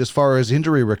mind as far as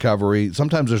injury recovery,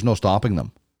 sometimes there's no stopping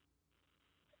them.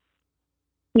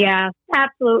 Yeah,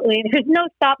 absolutely. There's no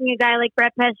stopping a guy like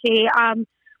Brett Pesce.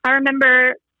 I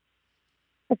remember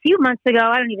a few months ago,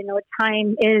 I don't even know what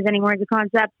time it is anymore as a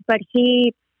concept, but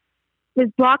he was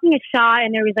blocking a shot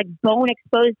and there was bone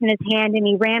exposed in his hand, and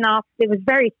he ran off. It was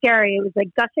very scary. It was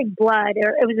gushing blood, or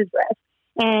it was his wrist.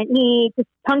 And he just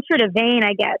punctured a vein,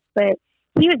 I guess, but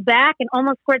he was back and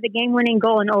almost scored the game-winning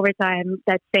goal in overtime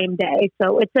that same day.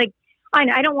 So it's like,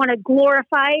 I don't want to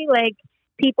glorify like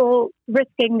people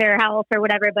risking their health or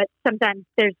whatever, but sometimes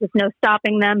there's just no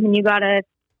stopping them, and you got to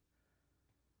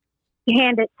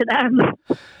hand it to them.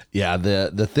 Yeah,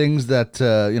 the things that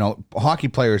hockey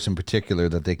players in particular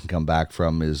that they can come back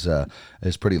from is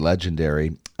pretty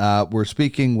legendary. We're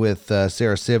speaking with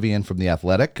Sara Civian from The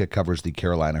Athletic. It covers the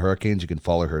Carolina Hurricanes. You can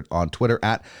follow her on Twitter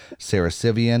at Sara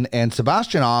Civian. And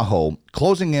Sebastian Aho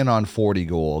closing in on 40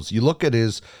 goals. You look at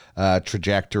his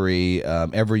trajectory.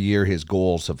 Every year his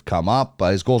goals have come up.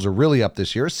 His goals are really up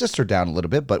this year. Assists are down a little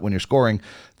bit, but when you're scoring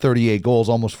 38 goals,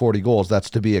 almost 40 goals, that's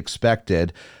to be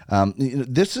expected.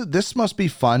 This must be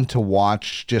fun to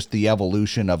watch, just the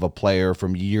evolution of a player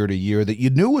from year to year that you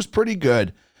knew was pretty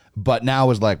good, but now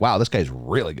is like, wow, this guy's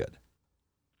really good.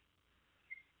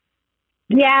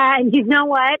 Yeah, and you know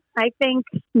what? I think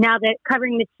now that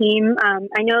covering the team,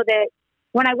 I know that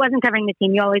when I wasn't covering the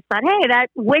team, you always thought, hey, that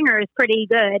winger is pretty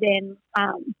good, and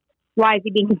why is he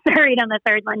being buried on the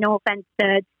third line? No offense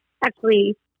to,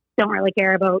 actually don't really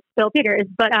care about Bill Peters,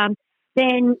 but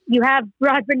then you have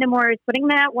Rod Brind'Amour putting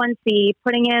him at 1C,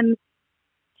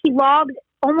 he logged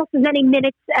almost as many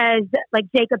minutes as like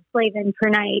Jacob Slavin per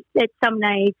night at some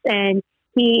nights, and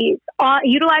he's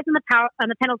utilizing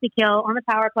the penalty kill on the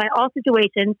power play, all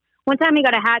situations. One time he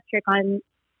got a hat trick on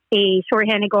a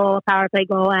shorthanded goal, a power play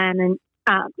goal, and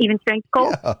an even strength goal.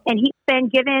 Yeah. And he's been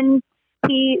given,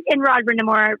 he and Rod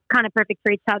Brind'Amour are kind of perfect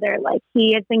for each other. Like,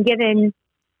 he has been given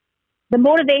the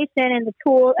motivation and the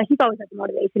tool. He's always had the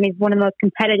motivation. He's one of the most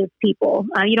competitive people.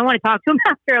 You don't want to talk to him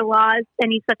after a loss,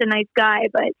 and he's such a nice guy,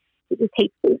 but he just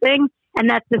hates losing. And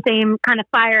that's the same kind of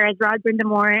fire as Rod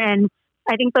Brind'Amour. And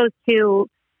I think those two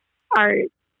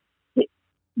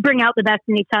bring out the best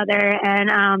in each other.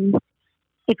 And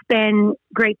it's been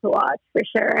great to watch for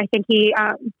sure. I think he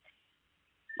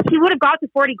would have got to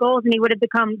 40 goals, and he would have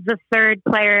become the third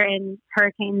player in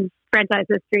Hurricanes franchise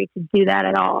history to do that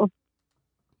at all.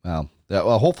 Wow.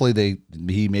 Well, hopefully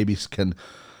he maybe can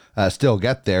still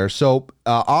get there. So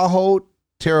Aho,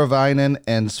 Teravainen,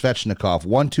 and Svechnikov,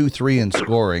 1, 2, 3 in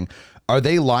scoring. Are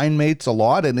they line mates a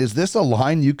lot? And is this a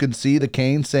line you can see the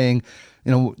Canes saying,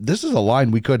 this is a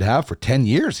line we could have for 10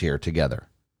 years here together?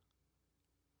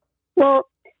 Well,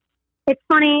 it's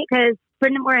funny because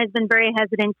Brind'Amour has been very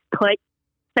hesitant to put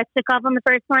Svechnikov on the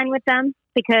first line with them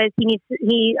because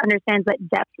he understands that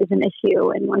depth is an issue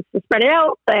and wants to spread it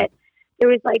out. But there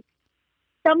was like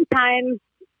sometimes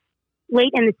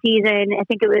late in the season, I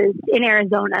think it was in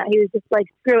Arizona, he was just like,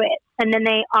 screw it. And then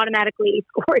they automatically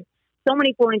scored so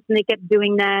many points, and they kept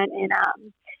doing that. And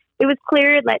it was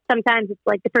clear that sometimes it's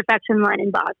like the perfection line in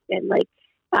Boston. Like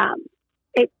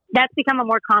that's become a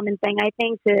more common thing, I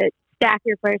think, to stack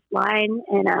your first line.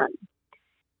 And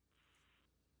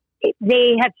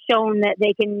they have shown that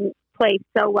they can play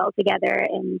so well together,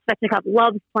 and Svechnikov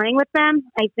loves playing with them.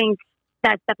 I think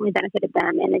that's definitely benefited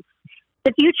them, and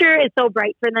the future is so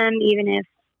bright for them, even if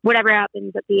whatever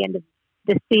happens at the end of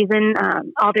this season,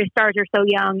 all their stars are so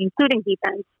young, including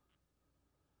defense.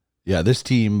 Yeah, this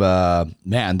team,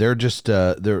 man, they're just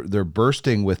they're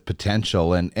bursting with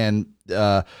potential, and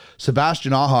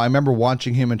Sebastian Aho, I remember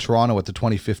watching him in Toronto at the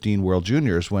 2015 World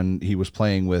Juniors when he was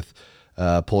playing with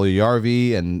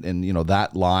Puljujarvi and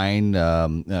that line,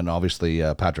 and obviously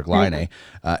Patrick Laine,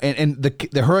 and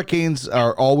the Hurricanes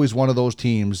are always one of those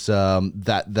teams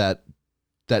that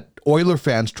Oiler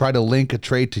fans try to link a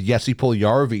trade to Jesse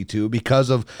Puljujarvi to because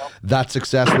of that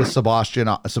success with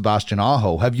Sebastian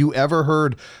Aho. Have you ever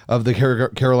heard of the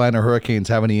Carolina Hurricanes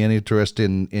have any interest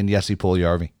in Jesse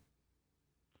Puljujarvi?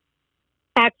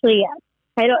 Actually, yes.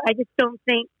 I just don't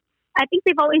think. I think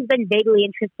they've always been vaguely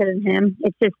interested in him.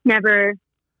 It just never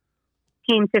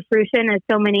came to fruition, as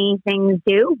so many things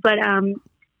do. But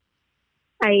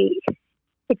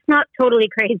it's not totally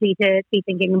crazy to be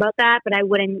thinking about that. But I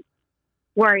wouldn't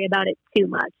worry about it too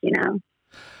much,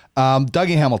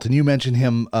 Dougie Hamilton, you mentioned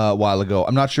him a while ago.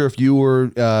 I'm not sure if you were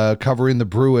covering the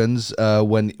Bruins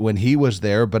when he was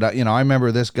there, but I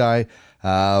remember this guy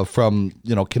from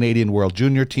Canadian World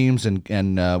Junior teams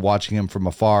and watching him from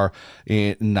afar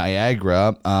in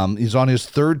Niagara. He's on his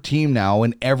third team now,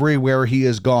 and everywhere he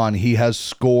has gone, he has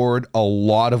scored a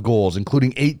lot of goals,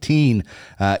 including 18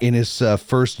 in his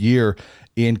first year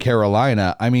in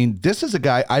Carolina. I mean, this is a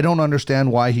guy, I don't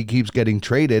understand why he keeps getting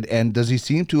traded, and does he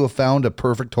seem to have found a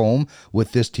perfect home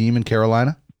with this team in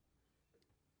Carolina?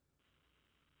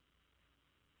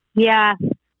 Yeah.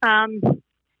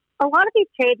 A lot of these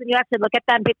trades, when you have to look at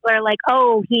them, people are like,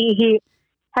 oh, he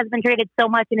has been traded so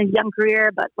much in his young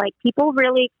career, but like people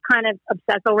really kind of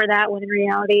obsess over that when in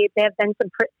reality there have been some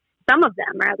some of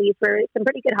them, or at least were some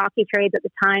pretty good hockey trades at the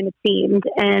time, it seemed.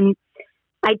 And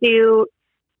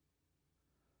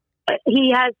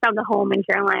he has found a home in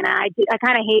Carolina. I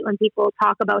kind of hate when people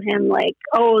talk about him like,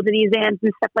 oh, the museums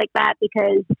and stuff like that,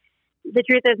 because the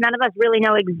truth is none of us really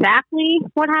know exactly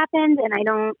what happened. And I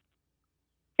don't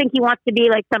think he wants to be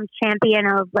like some champion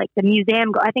of like the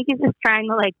museum. I think he's just trying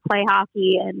to like play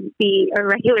hockey and be a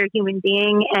regular human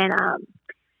being. And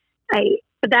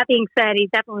but that being said, he's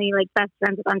definitely like best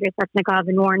friends with Andrei Svechnikov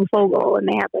and Warren Foegele, and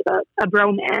they have like a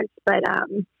bromance. But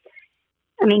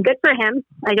I mean, good for him.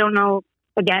 I don't know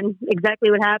again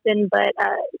exactly what happened, but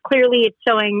clearly it's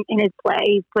showing in his play.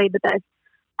 He's played the best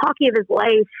hockey of his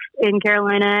life in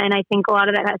Carolina, and I think a lot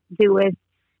of that has to do with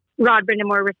Rod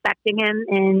Brind'Amour respecting him,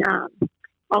 and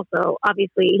also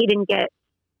obviously he didn't get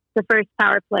the first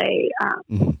power play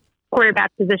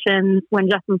quarterback position when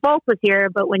Justin Falk was here,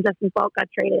 but when Justin Falk got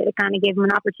traded, it kind of gave him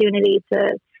an opportunity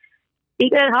to be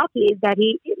good at hockey that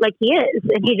he is,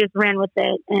 and he just ran with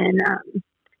it. And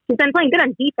he's been playing good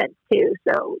on defense too,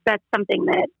 so that's something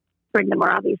that Brind'Amour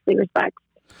obviously respects.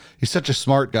 He's such a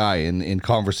smart guy in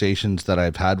conversations that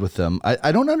I've had with him.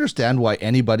 I don't understand why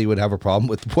anybody would have a problem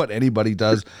with what anybody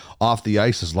does off the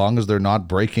ice as long as they're not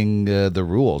breaking the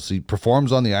rules. He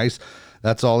performs on the ice.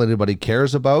 That's all anybody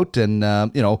cares about. And,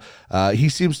 he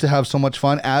seems to have so much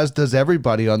fun, as does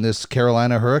everybody on this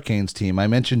Carolina Hurricanes team. I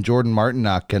mentioned Jordan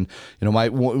Martinook, and,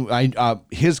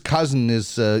 his cousin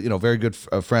is, very good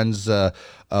friends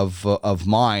of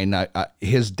mine.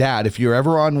 His dad, if you're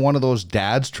ever on one of those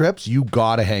dad's trips, you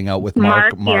got to hang out with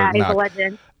Mark Martinook. Yeah, he's a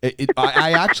legend.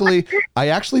 I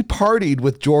actually partied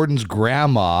with Jordan's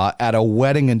grandma at a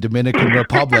wedding in Dominican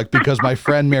Republic because my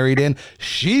friend married in.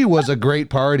 She was a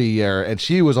great partier, and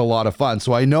she was a lot of fun.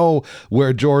 So I know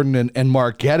where Jordan and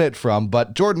Mark get it from.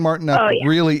 But Jordan Martinook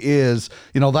really is,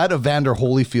 that Evander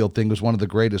Holyfield thing was one of the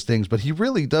greatest things. But he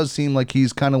really does seem like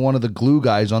he's kind of one of the glue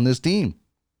guys on this team.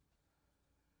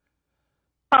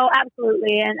 Oh,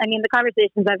 absolutely. And I mean, the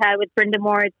conversations I've had with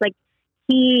Brind'Amour, it's like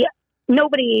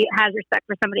nobody has respect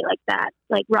for somebody like that,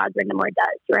 like Rod Brind'Amour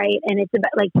does, right? And it's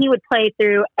about like he would play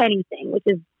through anything, which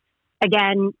is,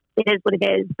 again, it is what it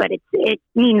is, but it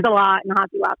means a lot in the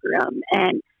hockey locker room.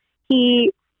 And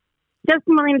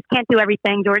Justin Williams can't do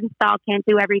everything. Jordan Staal can't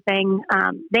do everything.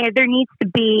 There needs to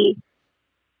be,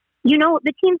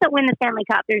 the teams that win the Stanley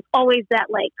Cup, there's always that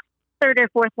like third or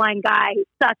fourth line guy who's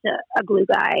such a glue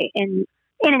guy and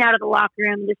in and out of the locker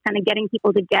room, just kind of getting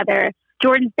people together.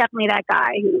 Jordan's definitely that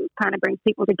guy who kind of brings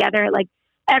people together, like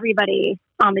everybody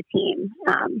on the team.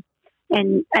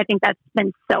 And I think that's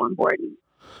been so important.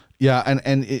 Yeah,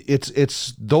 and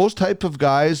it's those type of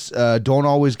guys don't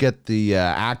always get the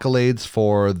accolades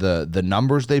for the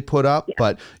numbers they put up,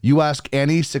 but you ask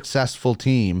any successful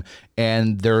team,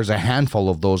 and there's a handful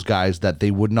of those guys that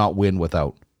they would not win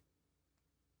without.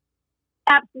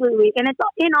 Absolutely, and it's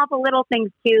in all the little things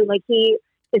too. Like he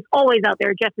is always out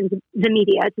there addressing the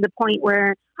media to the point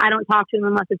where I don't talk to him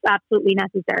unless it's absolutely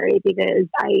necessary, because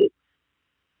I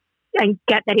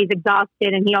get that he's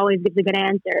exhausted and he always gives a good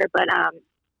answer. But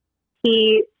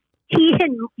he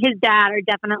and his dad are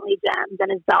definitely gems,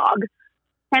 and his dog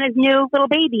and his new little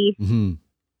baby.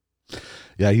 Mm-hmm.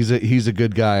 Yeah, he's a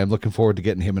good guy. I'm looking forward to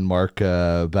getting him and Mark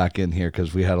back in here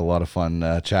because we had a lot of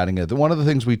fun chatting. One of the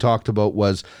things we talked about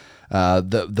was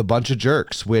the bunch of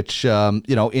jerks, which,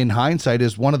 in hindsight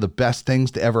is one of the best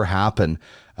things to ever happen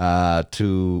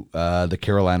to the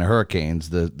Carolina Hurricanes.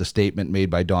 The statement made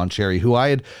by Don Cherry, who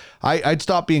I'd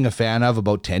stopped being a fan of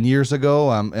about 10 years ago.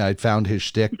 I found his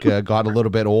shtick got a little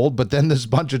bit old, but then this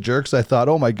bunch of jerks, I thought,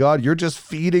 oh my God, you're just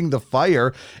feeding the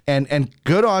fire. And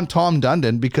good on Tom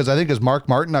Dundon, because I think as Mark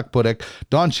Martinook put it,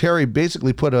 Don Cherry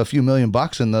basically put a few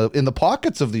 $1,000,000 in the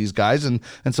pockets of these guys and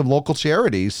some local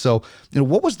charities. So,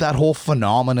 what was that whole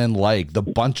phenomenon like? The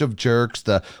bunch of jerks,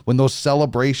 when those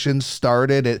celebrations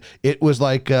started, it was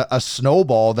like a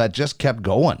snowball that just kept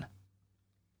going.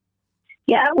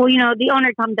 Yeah, well, the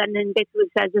owner, Tom Dundon, basically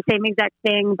says the same exact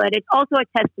thing, but it's also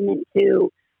a testament to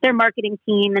their marketing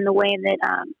team and the way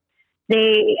that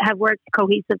they have worked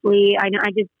cohesively. I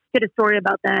just did a story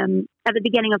about them at the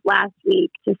beginning of last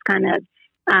week, just kind of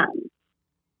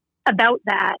about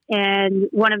that. And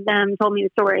one of them told me the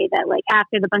story that, like,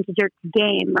 after the Bunch of Jerks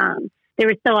game, they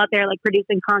were still out there, like,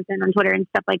 producing content on Twitter and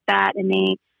stuff like that, and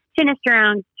they finished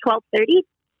around 12:30,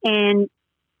 and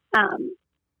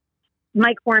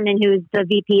Mike Foreman, who's the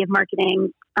VP of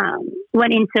marketing,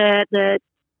 went into the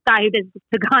guy who does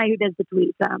the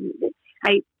tweets.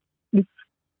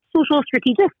 Social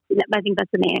strategist, I think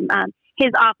that's the name.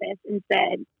 His office, and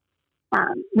said,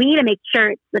 "We need to make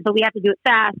shirts, but we have to do it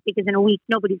fast because in a week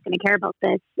nobody's going to care about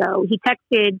this." So he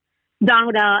texted Don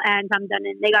Waddell and Tom Dunn,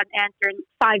 they got an answer in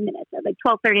 5 minutes at like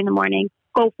 12:30 in the morning.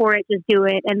 Go for it, just do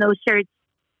it. And those shirts,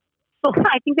 so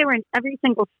I think they were in every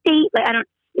single state.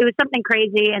 It was something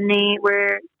crazy, and they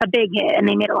were a big hit, and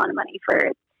they made a lot of money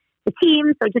for the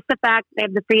team. So just the fact they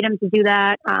have the freedom to do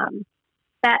that,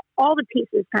 that all the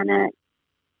pieces kind of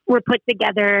were put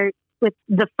together with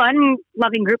the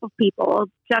fun-loving group of people,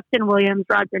 Justin Williams,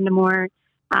 Rod Brindamore,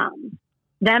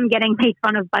 them getting made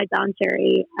fun of by Don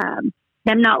Cherry,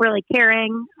 them not really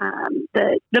caring,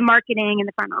 the marketing and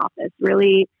the front office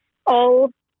really all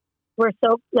were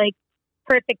so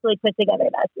perfectly put together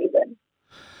that season.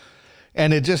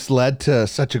 And it just led to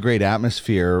such a great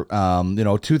atmosphere.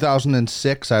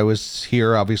 2006, I was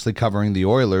here obviously covering the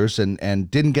Oilers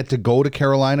and didn't get to go to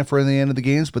Carolina for the end of the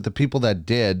games, but the people that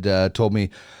did told me,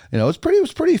 it was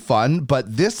pretty fun,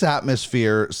 but this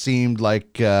atmosphere seemed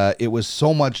like it was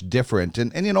so much different.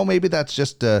 And maybe that's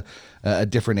just a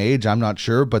different age, I'm not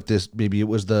sure, but maybe it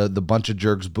was the bunch of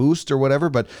jerks boost or whatever,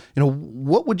 but how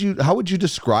would you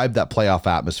describe that playoff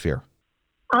atmosphere?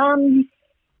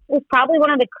 It was probably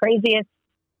one of the craziest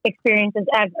experiences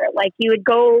ever. Like, you would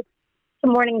go to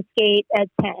morning skate at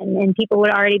 10 and people would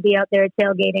already be out there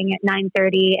tailgating at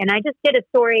 9:30. And I just did a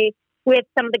story with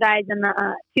some of the guys in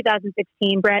the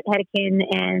 2016, Brett Hedican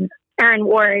and Aaron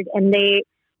Ward, and they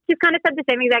just kind of said the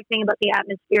same exact thing about the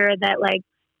atmosphere, that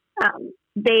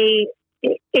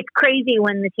it's crazy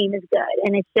when the team is good.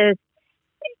 And it's just,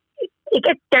 it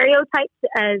gets stereotyped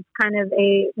as kind of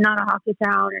not a hockey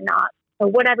town or not a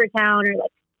whatever town, or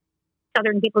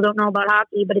Southern people don't know about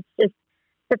hockey, but it's just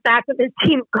the fact that this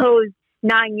team goes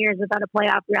 9 years without a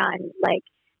playoff run,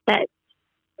 that.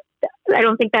 I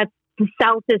don't think that's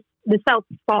the South's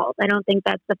fault. I don't think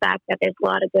that's the fact that there's a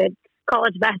lot of good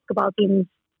college basketball teams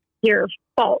here's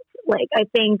fault. I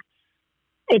think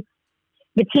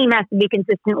the team has to be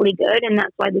consistently good, and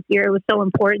that's why this year it was so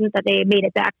important that they made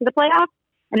it back to the playoffs,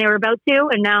 and they were about to,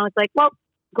 and now it's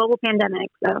global pandemic,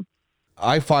 so.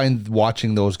 I find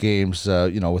watching those games,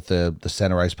 with the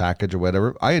center ice package or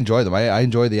whatever, I enjoy them. I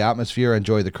enjoy the atmosphere. I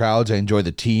enjoy the crowds. I enjoy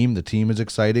the team. The team is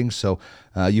exciting. So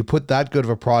you put that good of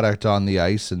a product on the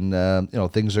ice, and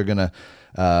things are gonna,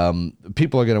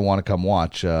 people are gonna want to come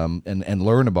watch and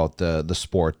learn about the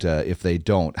sport if they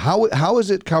don't. How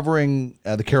is it covering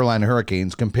the Carolina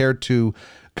Hurricanes compared to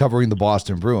covering the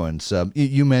Boston Bruins?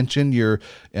 You mentioned you're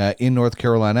in North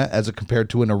Carolina as compared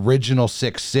to an original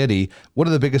Six city. What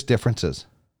are the biggest differences?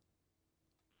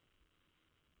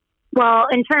 Well,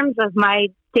 in terms of my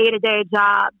day-to-day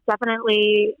job,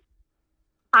 definitely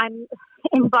I'm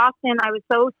in Boston. I was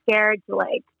so scared to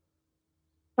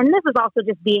and this was also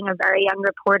just being a very young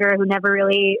reporter who never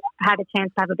really had a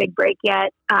chance to have a big break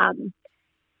yet. I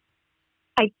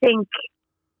think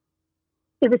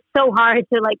it was so hard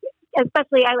to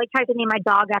especially I tried to name my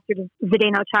dog after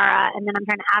Zdeno Chara, and then I'm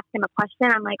trying to ask him a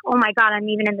question. I'm like, oh my God, I'm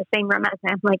even in the same room as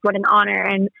him. What an honor.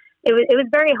 And it was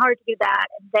very hard to do that.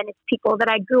 And then it's people that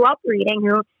I grew up reading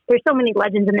there's so many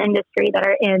legends in the industry that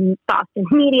are in Boston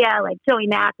media, like Joey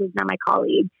Mack, who's now my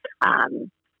colleague.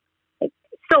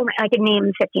 So I could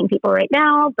name 15 people right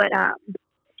now, but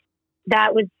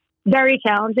that was very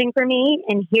challenging for me.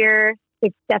 And here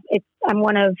I'm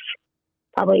one of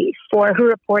probably 4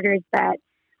 reporters that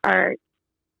are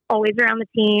always around the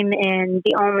team and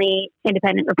the only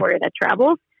independent reporter that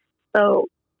travels. So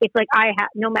it's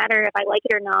no matter if I like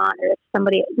it or not, or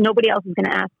if nobody else is going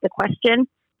to ask the question,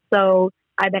 so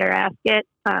I better ask it.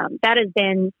 That has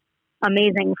been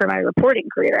amazing for my reporting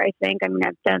career, I think. I mean,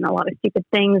 I've done a lot of stupid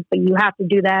things, but you have to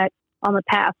do that on the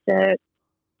path to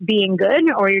being good,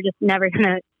 or you're just never going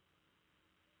to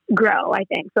grow, I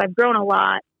think. So I've grown a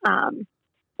lot.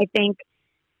 I think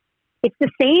it's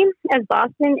the same as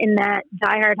Boston in that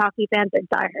diehard hockey fans are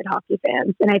diehard hockey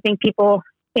fans. And I think people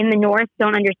in the North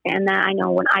don't understand that. I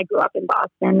know when I grew up in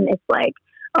Boston, it's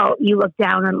you look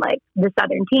down on the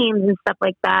Southern teams and stuff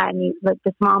like that, and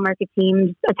the small market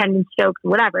teams, attendance jokes,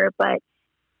 whatever. But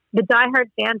the diehard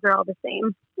fans are all the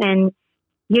same. And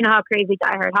you know how crazy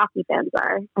diehard hockey fans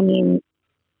are. I mean,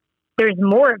 there's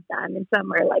more of them in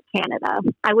somewhere like Canada.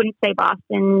 I wouldn't say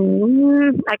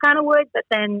Boston. I kind of would, but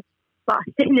then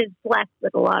Boston is blessed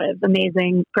with a lot of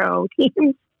amazing pro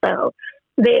teams. So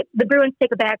the Bruins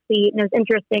take a back seat, and it was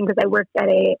interesting because I worked at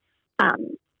a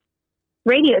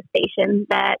radio station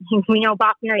that we know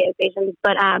Boston radio stations,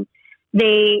 but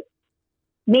they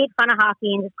made fun of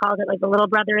hockey and just called it the little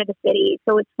brother of the city.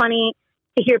 So it's funny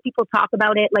to hear people talk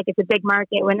about it like it's a big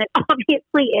market when it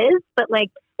obviously is, but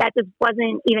that just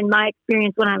wasn't even my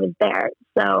experience when I was there.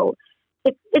 So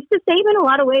it's the same in a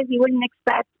lot of ways you wouldn't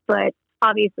expect, but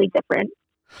obviously different.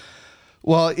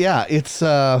 Well, yeah, it's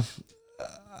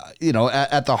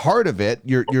at the heart of it,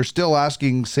 you're still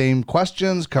asking same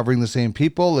questions, covering the same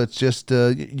people. It's just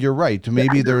you're right.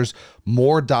 Maybe there's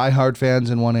more diehard fans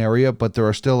in one area, but there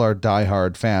are still our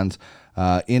diehard fans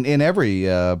in every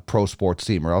pro sports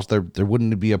team, or else there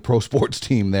wouldn't be a pro sports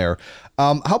team there.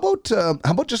 How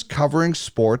about just covering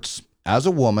sports as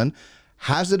a woman?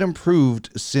 Has it improved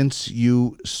since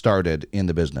you started in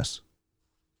the business?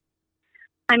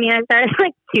 I mean, I started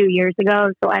like 2 years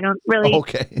ago, so I don't really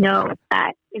know if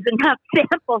that is enough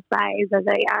sample size as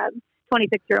a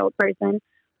 26-year-old person.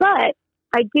 But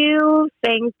I do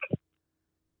think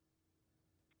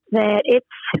that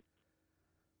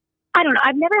I don't know,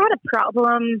 I've never had a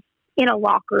problem in a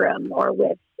locker room or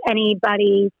with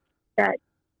anybody that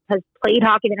has played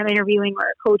hockey that I'm interviewing, or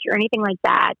a coach or anything like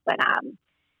that. But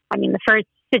I mean, the first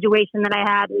situation that I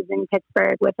had was in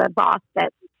Pittsburgh with a boss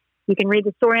that you can read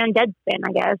the story on Deadspin,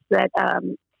 I guess, that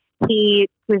he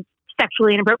was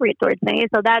sexually inappropriate towards me.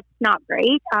 So that's not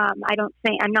great. I'm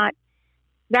not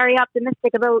very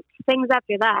optimistic about things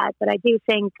after that, but I do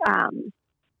think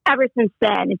ever since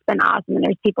then, it's been awesome. And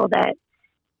there's people that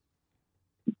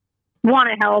want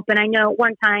to help. And I know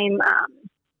one time,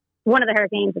 one of the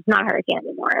Hurricanes, it's not a Hurricane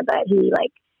anymore, but he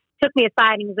took me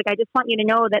aside and he was like, I just want you to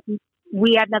know that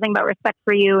we have nothing but respect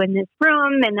for you in this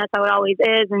room. And that's how it always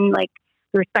is. And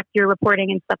respect your reporting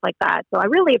and stuff like that. So I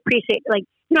really appreciate, you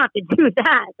don't have to do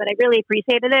that, but I really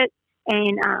appreciated it.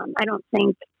 And I don't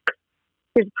think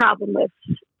there's a problem with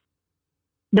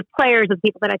the players of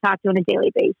people that I talk to on a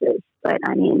daily basis. But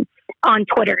I mean, on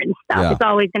Twitter and stuff, it's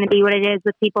always going to be what it is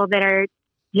with people that are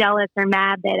jealous or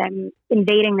mad that I'm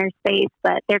invading their space,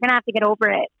 but they're going to have to get over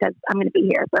it because I'm going to be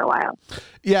here for a while.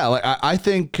 Yeah, I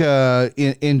think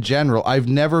in general, I've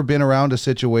never been around a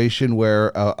situation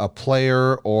where a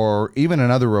player or even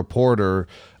another reporter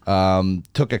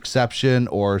took exception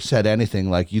or said anything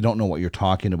like, you don't know what you're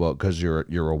talking about because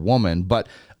you're a woman. But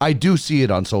I do see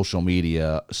it on social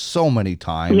media so many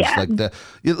times. Yeah.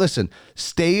 Listen,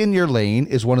 stay in your lane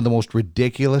is one of the most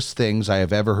ridiculous things I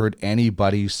have ever heard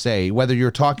anybody say, whether you're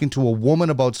talking to a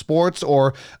woman about sports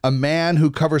or a man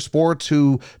who covers sports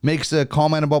who makes a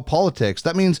comment about politics.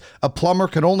 That means a plumber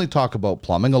could only talk about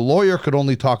plumbing, a lawyer could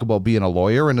only talk about being a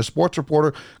lawyer, and a sports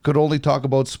reporter could only talk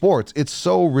about sports. It's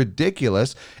so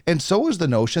ridiculous. And so is the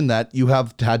notion that you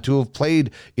have had to have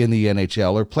played in the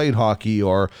NHL or played hockey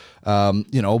or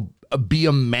be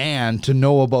a man to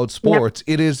know about sports.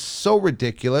 Yep. It is so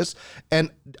ridiculous.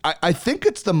 And I think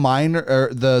it's the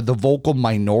the vocal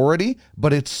minority,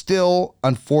 but it's still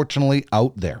unfortunately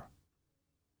out there.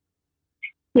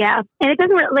 Yeah. And it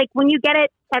doesn't when you get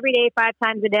it every day, 5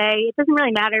 times a day, it doesn't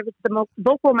really matter if it's the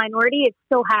vocal minority, it's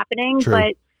still happening. True.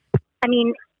 But I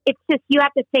mean, it's just, you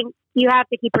have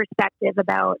to keep perspective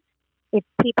about if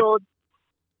people,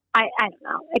 I don't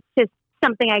know. It's just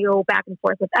something I go back and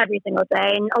forth with every single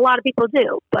day. And a lot of people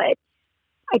do, but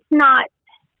it's not,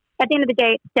 at the end of the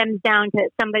day, it stems down to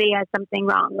somebody has something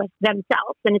wrong with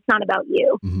themselves and it's not about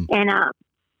you. Mm-hmm. And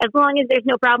as long as there's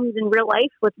no problems in real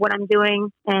life with what I'm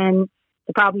doing and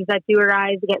the problems that do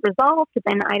arise get resolved,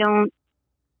 then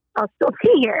I'll still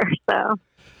be here. So.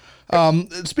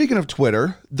 Speaking of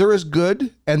Twitter, there is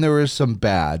good and there is some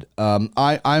bad. I'm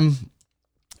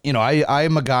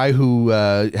a guy who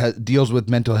deals with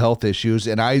mental health issues,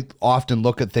 and I often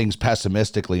look at things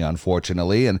pessimistically,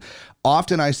 unfortunately. And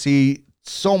often I see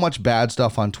so much bad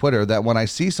stuff on Twitter that when I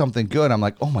see something good, I'm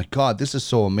like, oh my God, this is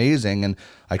so amazing. And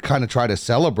I kind of try to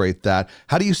celebrate that.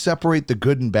 How do you separate the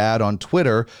good and bad on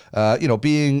Twitter?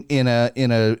 Being in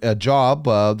a job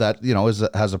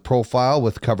that, has a profile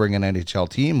with covering an NHL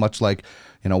team, much like,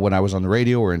 when I was on the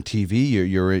radio or in TV,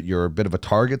 you're a bit of a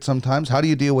target sometimes. How do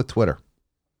you deal with Twitter?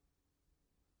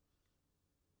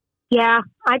 Yeah,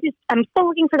 I'm still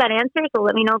looking for that answer, so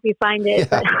let me know if you find it.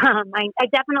 Yeah. But I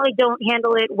definitely don't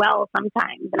handle it well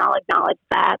sometimes, and I'll acknowledge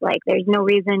that. There's no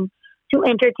reason to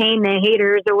entertain the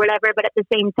haters or whatever, but at the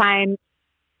same time,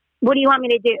 what do you want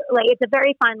me to do? It's a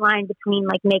very fine line between,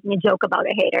 making a joke about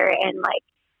a hater and,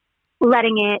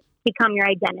 letting it become your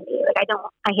identity.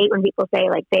 I hate when people say,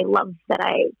 they love that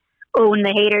I own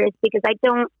the haters, because I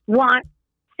don't want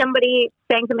somebody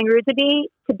saying something rude to be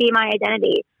my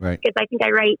identity. Right. Because I think I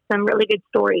write some really good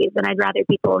stories and I'd rather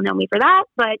people know me for that,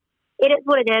 but it is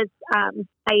what it is.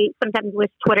 I sometimes wish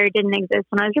Twitter didn't exist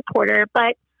when I was a reporter,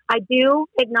 but I do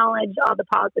acknowledge all the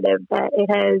positive that it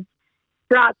has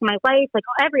brought to my life.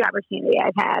 Every opportunity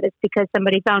I've had is because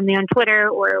somebody found me on Twitter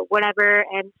or whatever,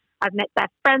 and I've met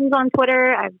best friends on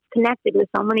Twitter. I've connected with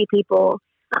so many people.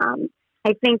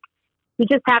 I think you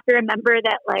just have to remember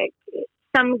that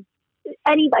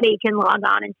anybody can log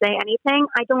on and say anything.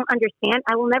 I don't understand.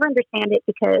 I will never understand it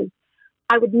because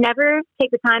I would never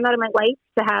take the time out of my life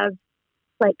to have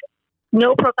like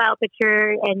no profile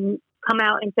picture and come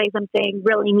out and say something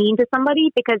really mean to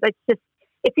somebody, because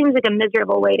it seems like a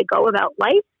miserable way to go about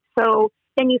life. So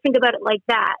then you think about it like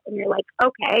that and you're like,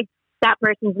 okay, that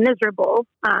person's miserable.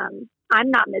 I'm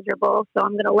not miserable, so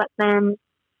I'm going to let them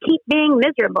keep being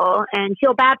miserable and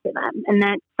feel bad for them. And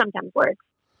that sometimes works.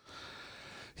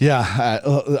 Yeah,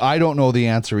 I don't know the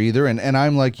answer either, and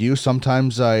I'm like you.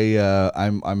 Sometimes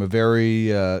I'm a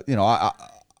very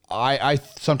I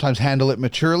sometimes handle it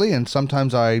maturely, and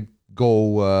sometimes I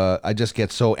just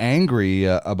get so angry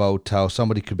about how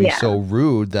somebody could be so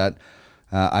rude that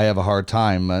I have a hard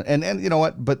time. And you know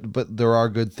what? But there are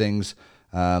good things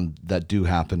that do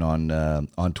happen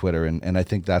on Twitter, and I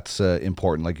think that's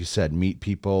important. Like you said, meet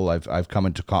people. I've come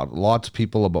into lots of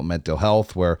people about mental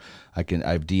health where I've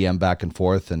DM'd back and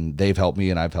forth, and they've helped me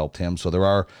and I've helped him. So there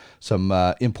are some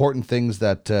important things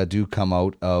that do come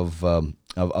out of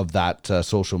that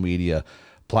social media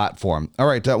platform. All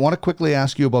right, I want to quickly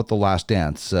ask you about The Last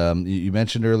Dance. You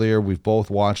mentioned earlier we've both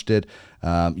watched it.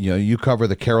 You cover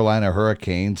the Carolina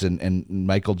Hurricanes, and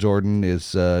Michael Jordan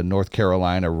is North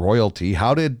Carolina royalty.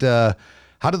 How did The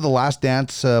Last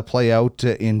Dance play out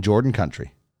in Jordan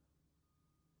country?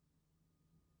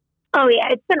 Oh yeah,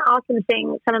 it's been awesome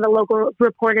seeing some of the local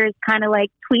reporters kind of like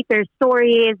tweet their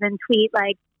stories and tweet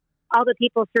like all the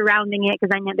people surrounding it,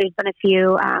 because I know there's been a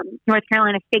few North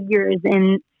Carolina figures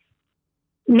in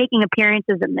making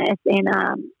appearances in this, and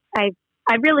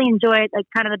I really enjoyed like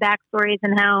kind of the backstories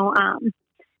and how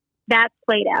that's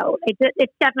played out.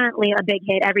 It's definitely a big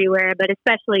hit everywhere, but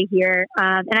especially here.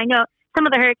 And I know some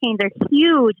of the Hurricanes are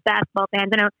huge basketball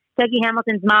fans. I know Dougie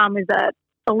Hamilton's mom is a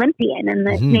Olympian in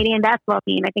the Canadian basketball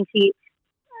team. I think she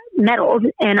medaled,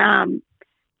 and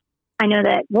I know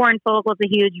that Warren Fogel's a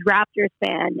huge Raptors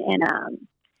fan, and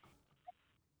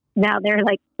now they're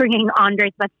like bringing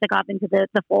Andrei Svechnikov into the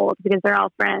fold because they're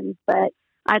all friends. But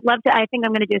I think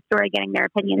I'm going to do a story getting their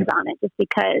opinions on it, just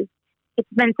because it's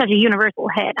been such a universal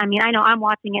hit. I mean, I know I'm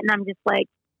watching it and I'm just like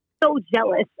so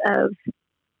jealous of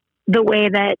the way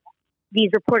that these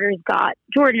reporters got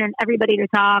Jordan and everybody to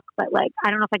talk, but like, I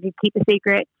don't know if I could keep a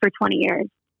secret for 20 years.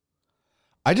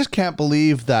 I just can't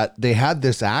believe that they had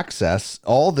this access,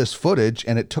 all this footage,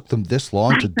 and it took them this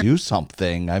long to do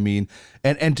something. I mean,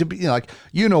 and to be like,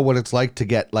 what it's like to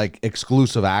get like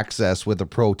exclusive access with a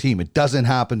pro team. It doesn't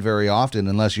happen very often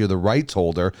unless you're the rights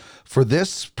holder. For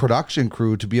this production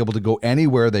crew to be able to go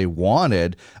anywhere they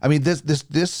wanted. I mean,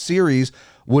 this series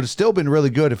would have still been really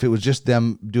good if it was just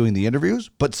them doing the interviews,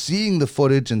 but seeing the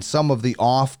footage and some of the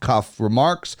off-cuff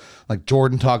remarks, like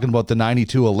Jordan talking about the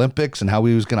 92 Olympics and how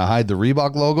he was going to hide the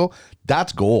Reebok logo,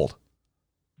 that's gold.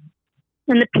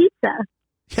 And the pizza.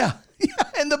 Yeah,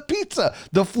 and the pizza,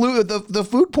 the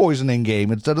food poisoning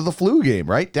game instead of the flu game,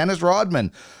 right? Dennis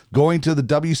Rodman going to the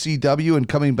WCW and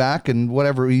coming back, and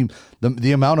whatever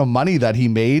the amount of money that he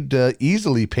made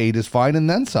easily paid his fine and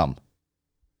then some.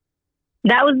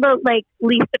 That was the like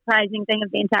least surprising thing of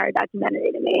the entire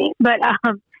documentary to me. But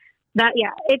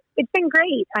it's been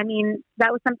great. I mean,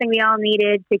 that was something we all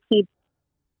needed to keep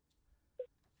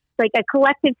like a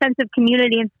collective sense of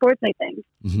community in sports, I think.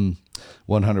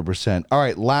 100%. All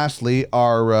right. Lastly,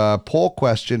 our poll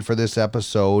question for this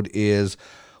episode is,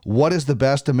 what is the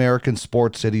best American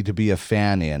sports city to be a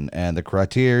fan in? And the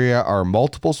criteria are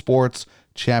multiple sports,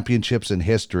 championships, and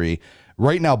history.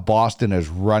 Right now, Boston is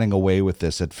running away with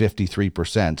this at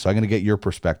 53%. So I'm going to get your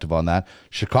perspective on that.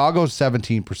 Chicago's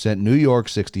 17%, New York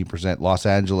 16%, Los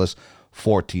Angeles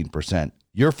 14%.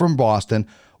 You're from Boston.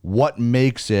 What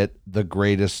makes it the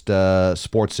greatest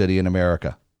sports city in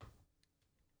America?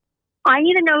 I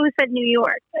need to know who said New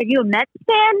York. Are you a Mets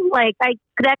fan? Like,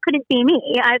 that couldn't be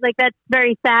me. That's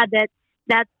very sad that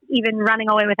that's even running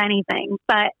away with anything.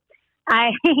 But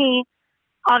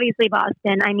obviously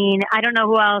Boston. I mean, I don't know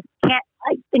who else.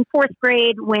 In fourth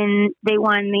grade, when they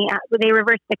won they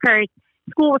reversed the curse,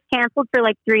 school was canceled for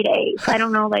like 3 days. I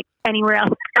don't know like anywhere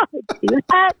else how to do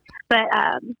that, but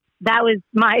that was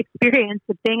my experience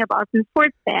with being a Boston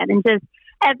sports fan. And just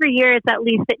every year, it's at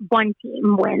least one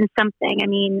team wins something. I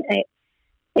mean,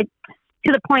 it's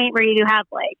to the point where you have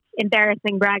like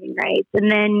embarrassing bragging rights,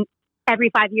 and then every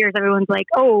 5 years, everyone's like,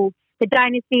 "Oh, the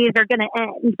dynasties are going to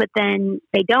end," but then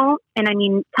they don't. And I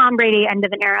mean, Tom Brady, end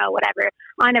of an era, whatever.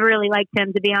 I never really liked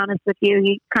him, to be honest with you.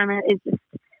 He kind of is just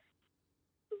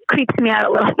creeps me out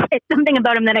a little bit. Something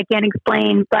about him that I can't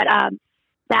explain. But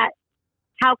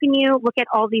how can you look at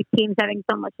all these teams having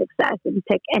so much success and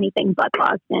pick anything but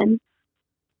Boston?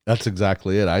 That's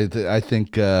exactly it. I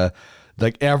think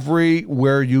like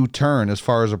everywhere you turn, as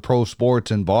far as a pro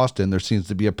sports in Boston, there seems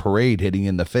to be a parade hitting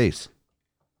in the face.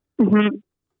 Mm-hmm.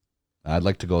 I'd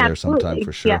like to go there sometime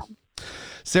for sure. Yeah.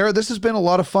 Sarah, this has been a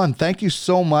lot of fun. Thank you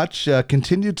so much.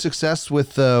 Continued success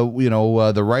with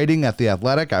the writing at The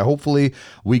Athletic. Hopefully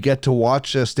we get to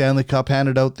watch Stanley Cup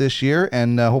handed out this year,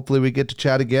 and hopefully we get to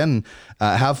chat again.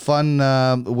 Have fun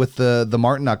with the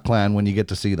Martinuck clan when you get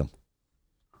to see them.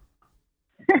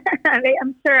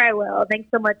 I'm sure I will. Thanks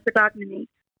so much for talking to me.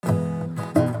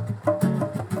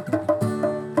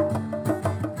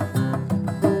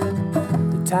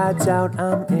 The tide's out,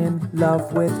 I'm in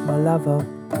love with my lover.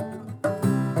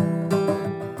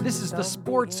 This is the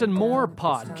Sports and More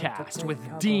podcast with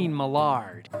Dean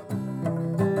Millard.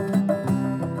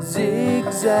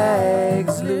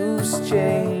 Zigzags, loose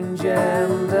change,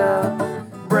 and a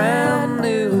brand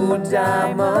new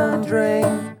diamond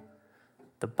ring.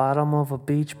 The bottom of a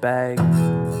beach bag.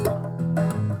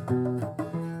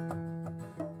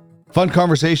 Fun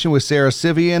conversation with Sarah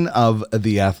Civian of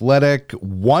The Athletic.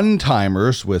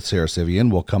 One-timers with Sarah Civian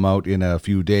will come out in a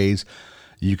few days.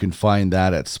 You can find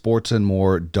that at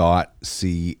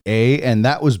sportsandmore.ca. And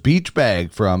that was Beach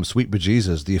Bag from Sweet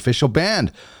Bejesus, the official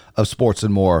band of Sports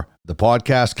and More, the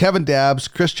podcast. Kevin Dabbs,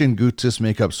 Christian Gutsis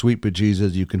make up Sweet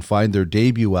Bejesus. You can find their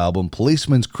debut album,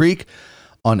 Policeman's Creek,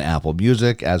 on Apple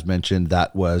Music. As mentioned,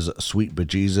 that was Sweet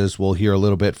Bejesus. We'll hear a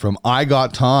little bit from I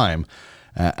Got Time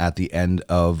at the end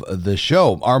of the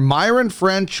show. Our Myron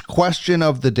French question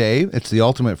of the day. It's the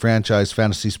ultimate franchise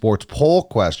fantasy sports poll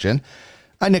question.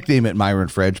 I nickname it Myron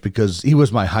French because he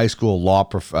was my high school law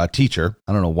teacher.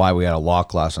 I don't know why we had a law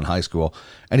class in high school.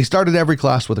 And he started every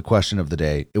class with a question of the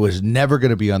day. It was never going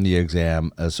to be on the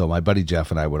exam. So my buddy Jeff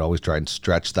and I would always try and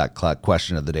stretch that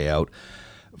question of the day out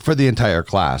for the entire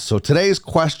class. So today's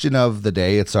question of the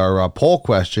day, it's our poll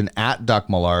question at Duck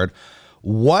Millard.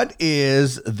 What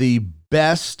is the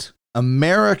best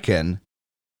American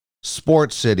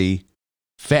sports city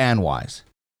fan-wise?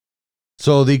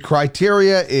 So the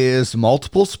criteria is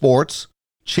multiple sports,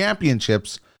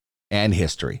 championships, and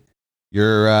history.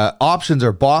 Your options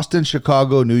are Boston,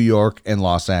 Chicago, New York, and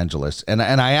Los Angeles. And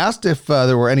I asked if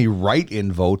there were any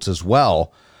write-in votes as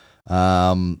well.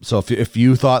 So if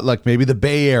you thought like maybe the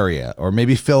Bay Area or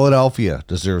maybe Philadelphia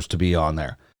deserves to be on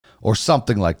there or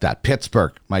something like that.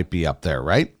 Pittsburgh might be up there,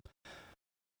 right?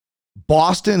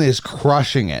 Boston is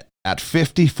crushing it at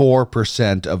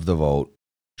 54% of the vote.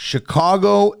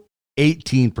 Chicago,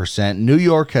 18%. New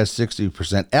York has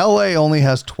 60%. LA only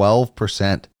has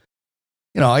 12%.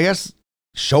 You know, I guess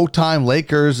Showtime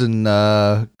Lakers and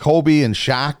Kobe and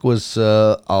Shaq was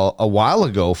a while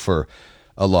ago for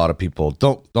a lot of people.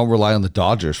 Don't rely on the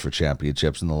Dodgers for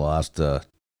championships in the last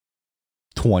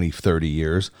 20, 30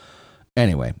 years.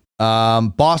 Anyway,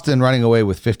 Boston running away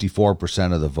with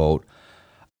 54% of the vote.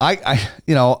 I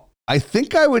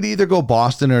think I would either go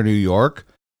Boston or New York.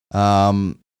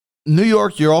 New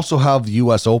York, you also have the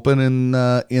U.S. Open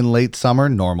in late summer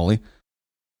normally.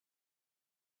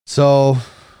 So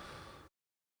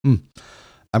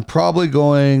I'm probably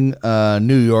going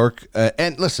New York.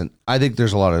 And listen, I think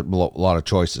there's a lot of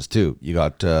choices too. You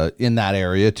got in that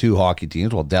area 2 hockey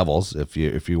teams, well, Devils if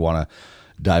you want to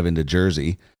dive into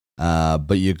Jersey.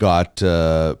 But you got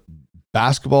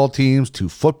basketball teams, 2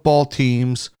 football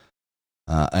teams.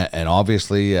 And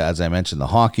obviously, as I mentioned, the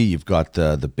hockey, you've got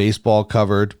the baseball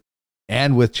covered.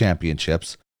 And with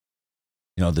championships,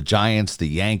 you know, the Giants, the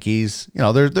Yankees, you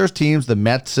know, there's teams, the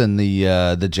Mets and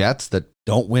the Jets that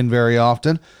don't win very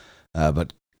often,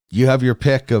 but you have your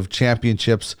pick of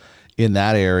championships in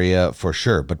that area for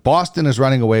sure. But Boston is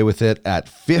running away with it at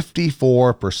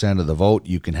 54% of the vote.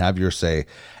 You can have your say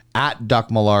at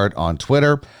Duck Millard on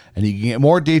Twitter, and you can get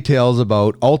more details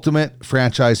about Ultimate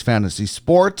Franchise Fantasy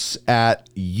Sports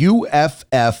at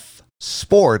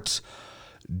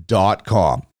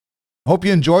uffsports.com. Hope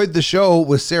you enjoyed the show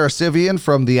with Sarah Civian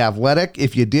from The Athletic.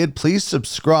 If you did, please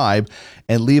subscribe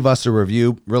and leave us a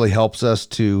review. Really helps us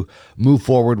to move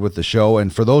forward with the show.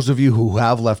 And for those of you who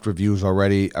have left reviews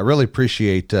already, I really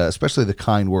appreciate especially the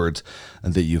kind words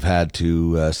that you've had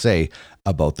to say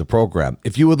about the program.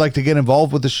 If you would like to get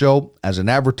involved with the show as an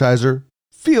advertiser,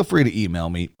 feel free to email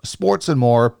me,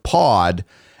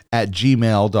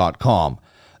 sportsandmorepod@gmail.com.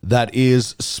 That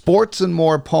is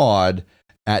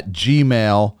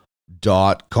sportsandmorepod@gmail.com.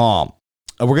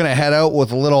 And we're going to head out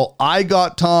with a little I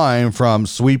Got Time from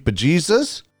Sweet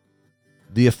Bejesus,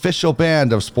 the official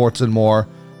band of Sports and More,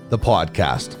 the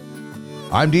podcast.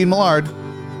 I'm Dean Millard.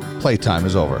 Playtime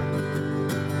is over.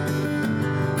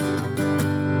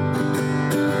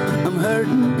 I'm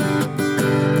hurting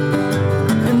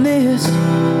in this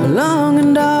long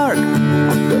and dark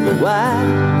double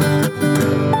wide.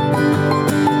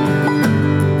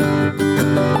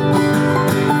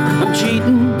 I'm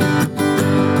cheating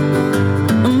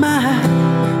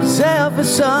myself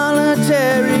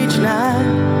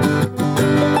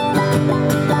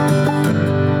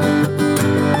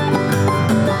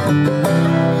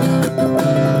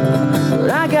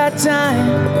got time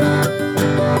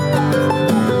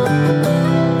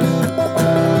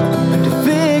to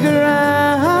figure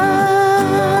out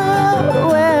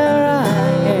where I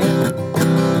am,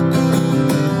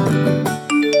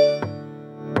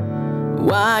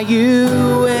 why you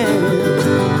went,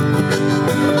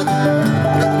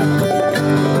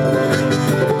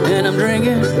 and I'm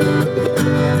drinking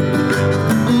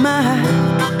my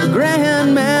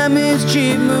grandmammy's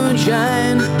cheap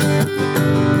moonshine.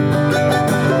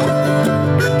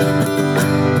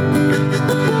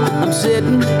 I'm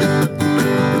sitting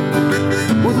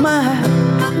with my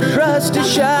trusty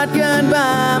shotgun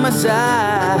by my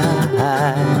side.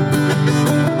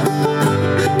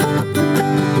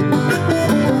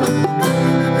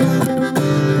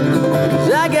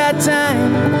 'Cause I got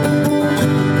time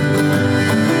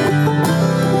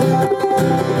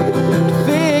to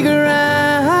figure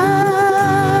out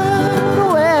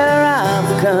where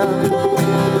I've come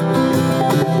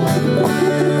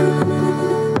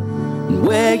and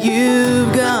where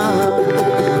you've gone.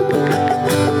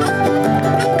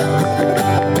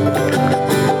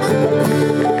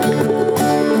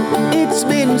 It's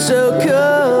been so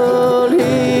cold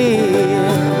here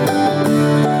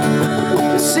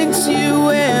since you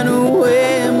went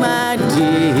away, my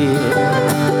dear.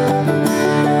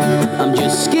 I'm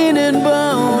just skin and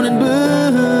bone and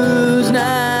booze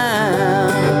now.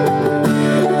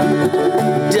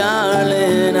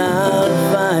 Darling, I'll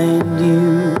find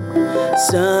you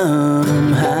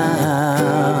somehow.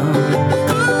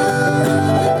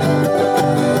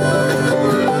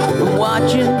 I'm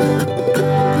watching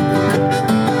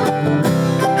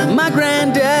my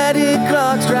granddaddy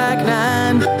clock strike 9.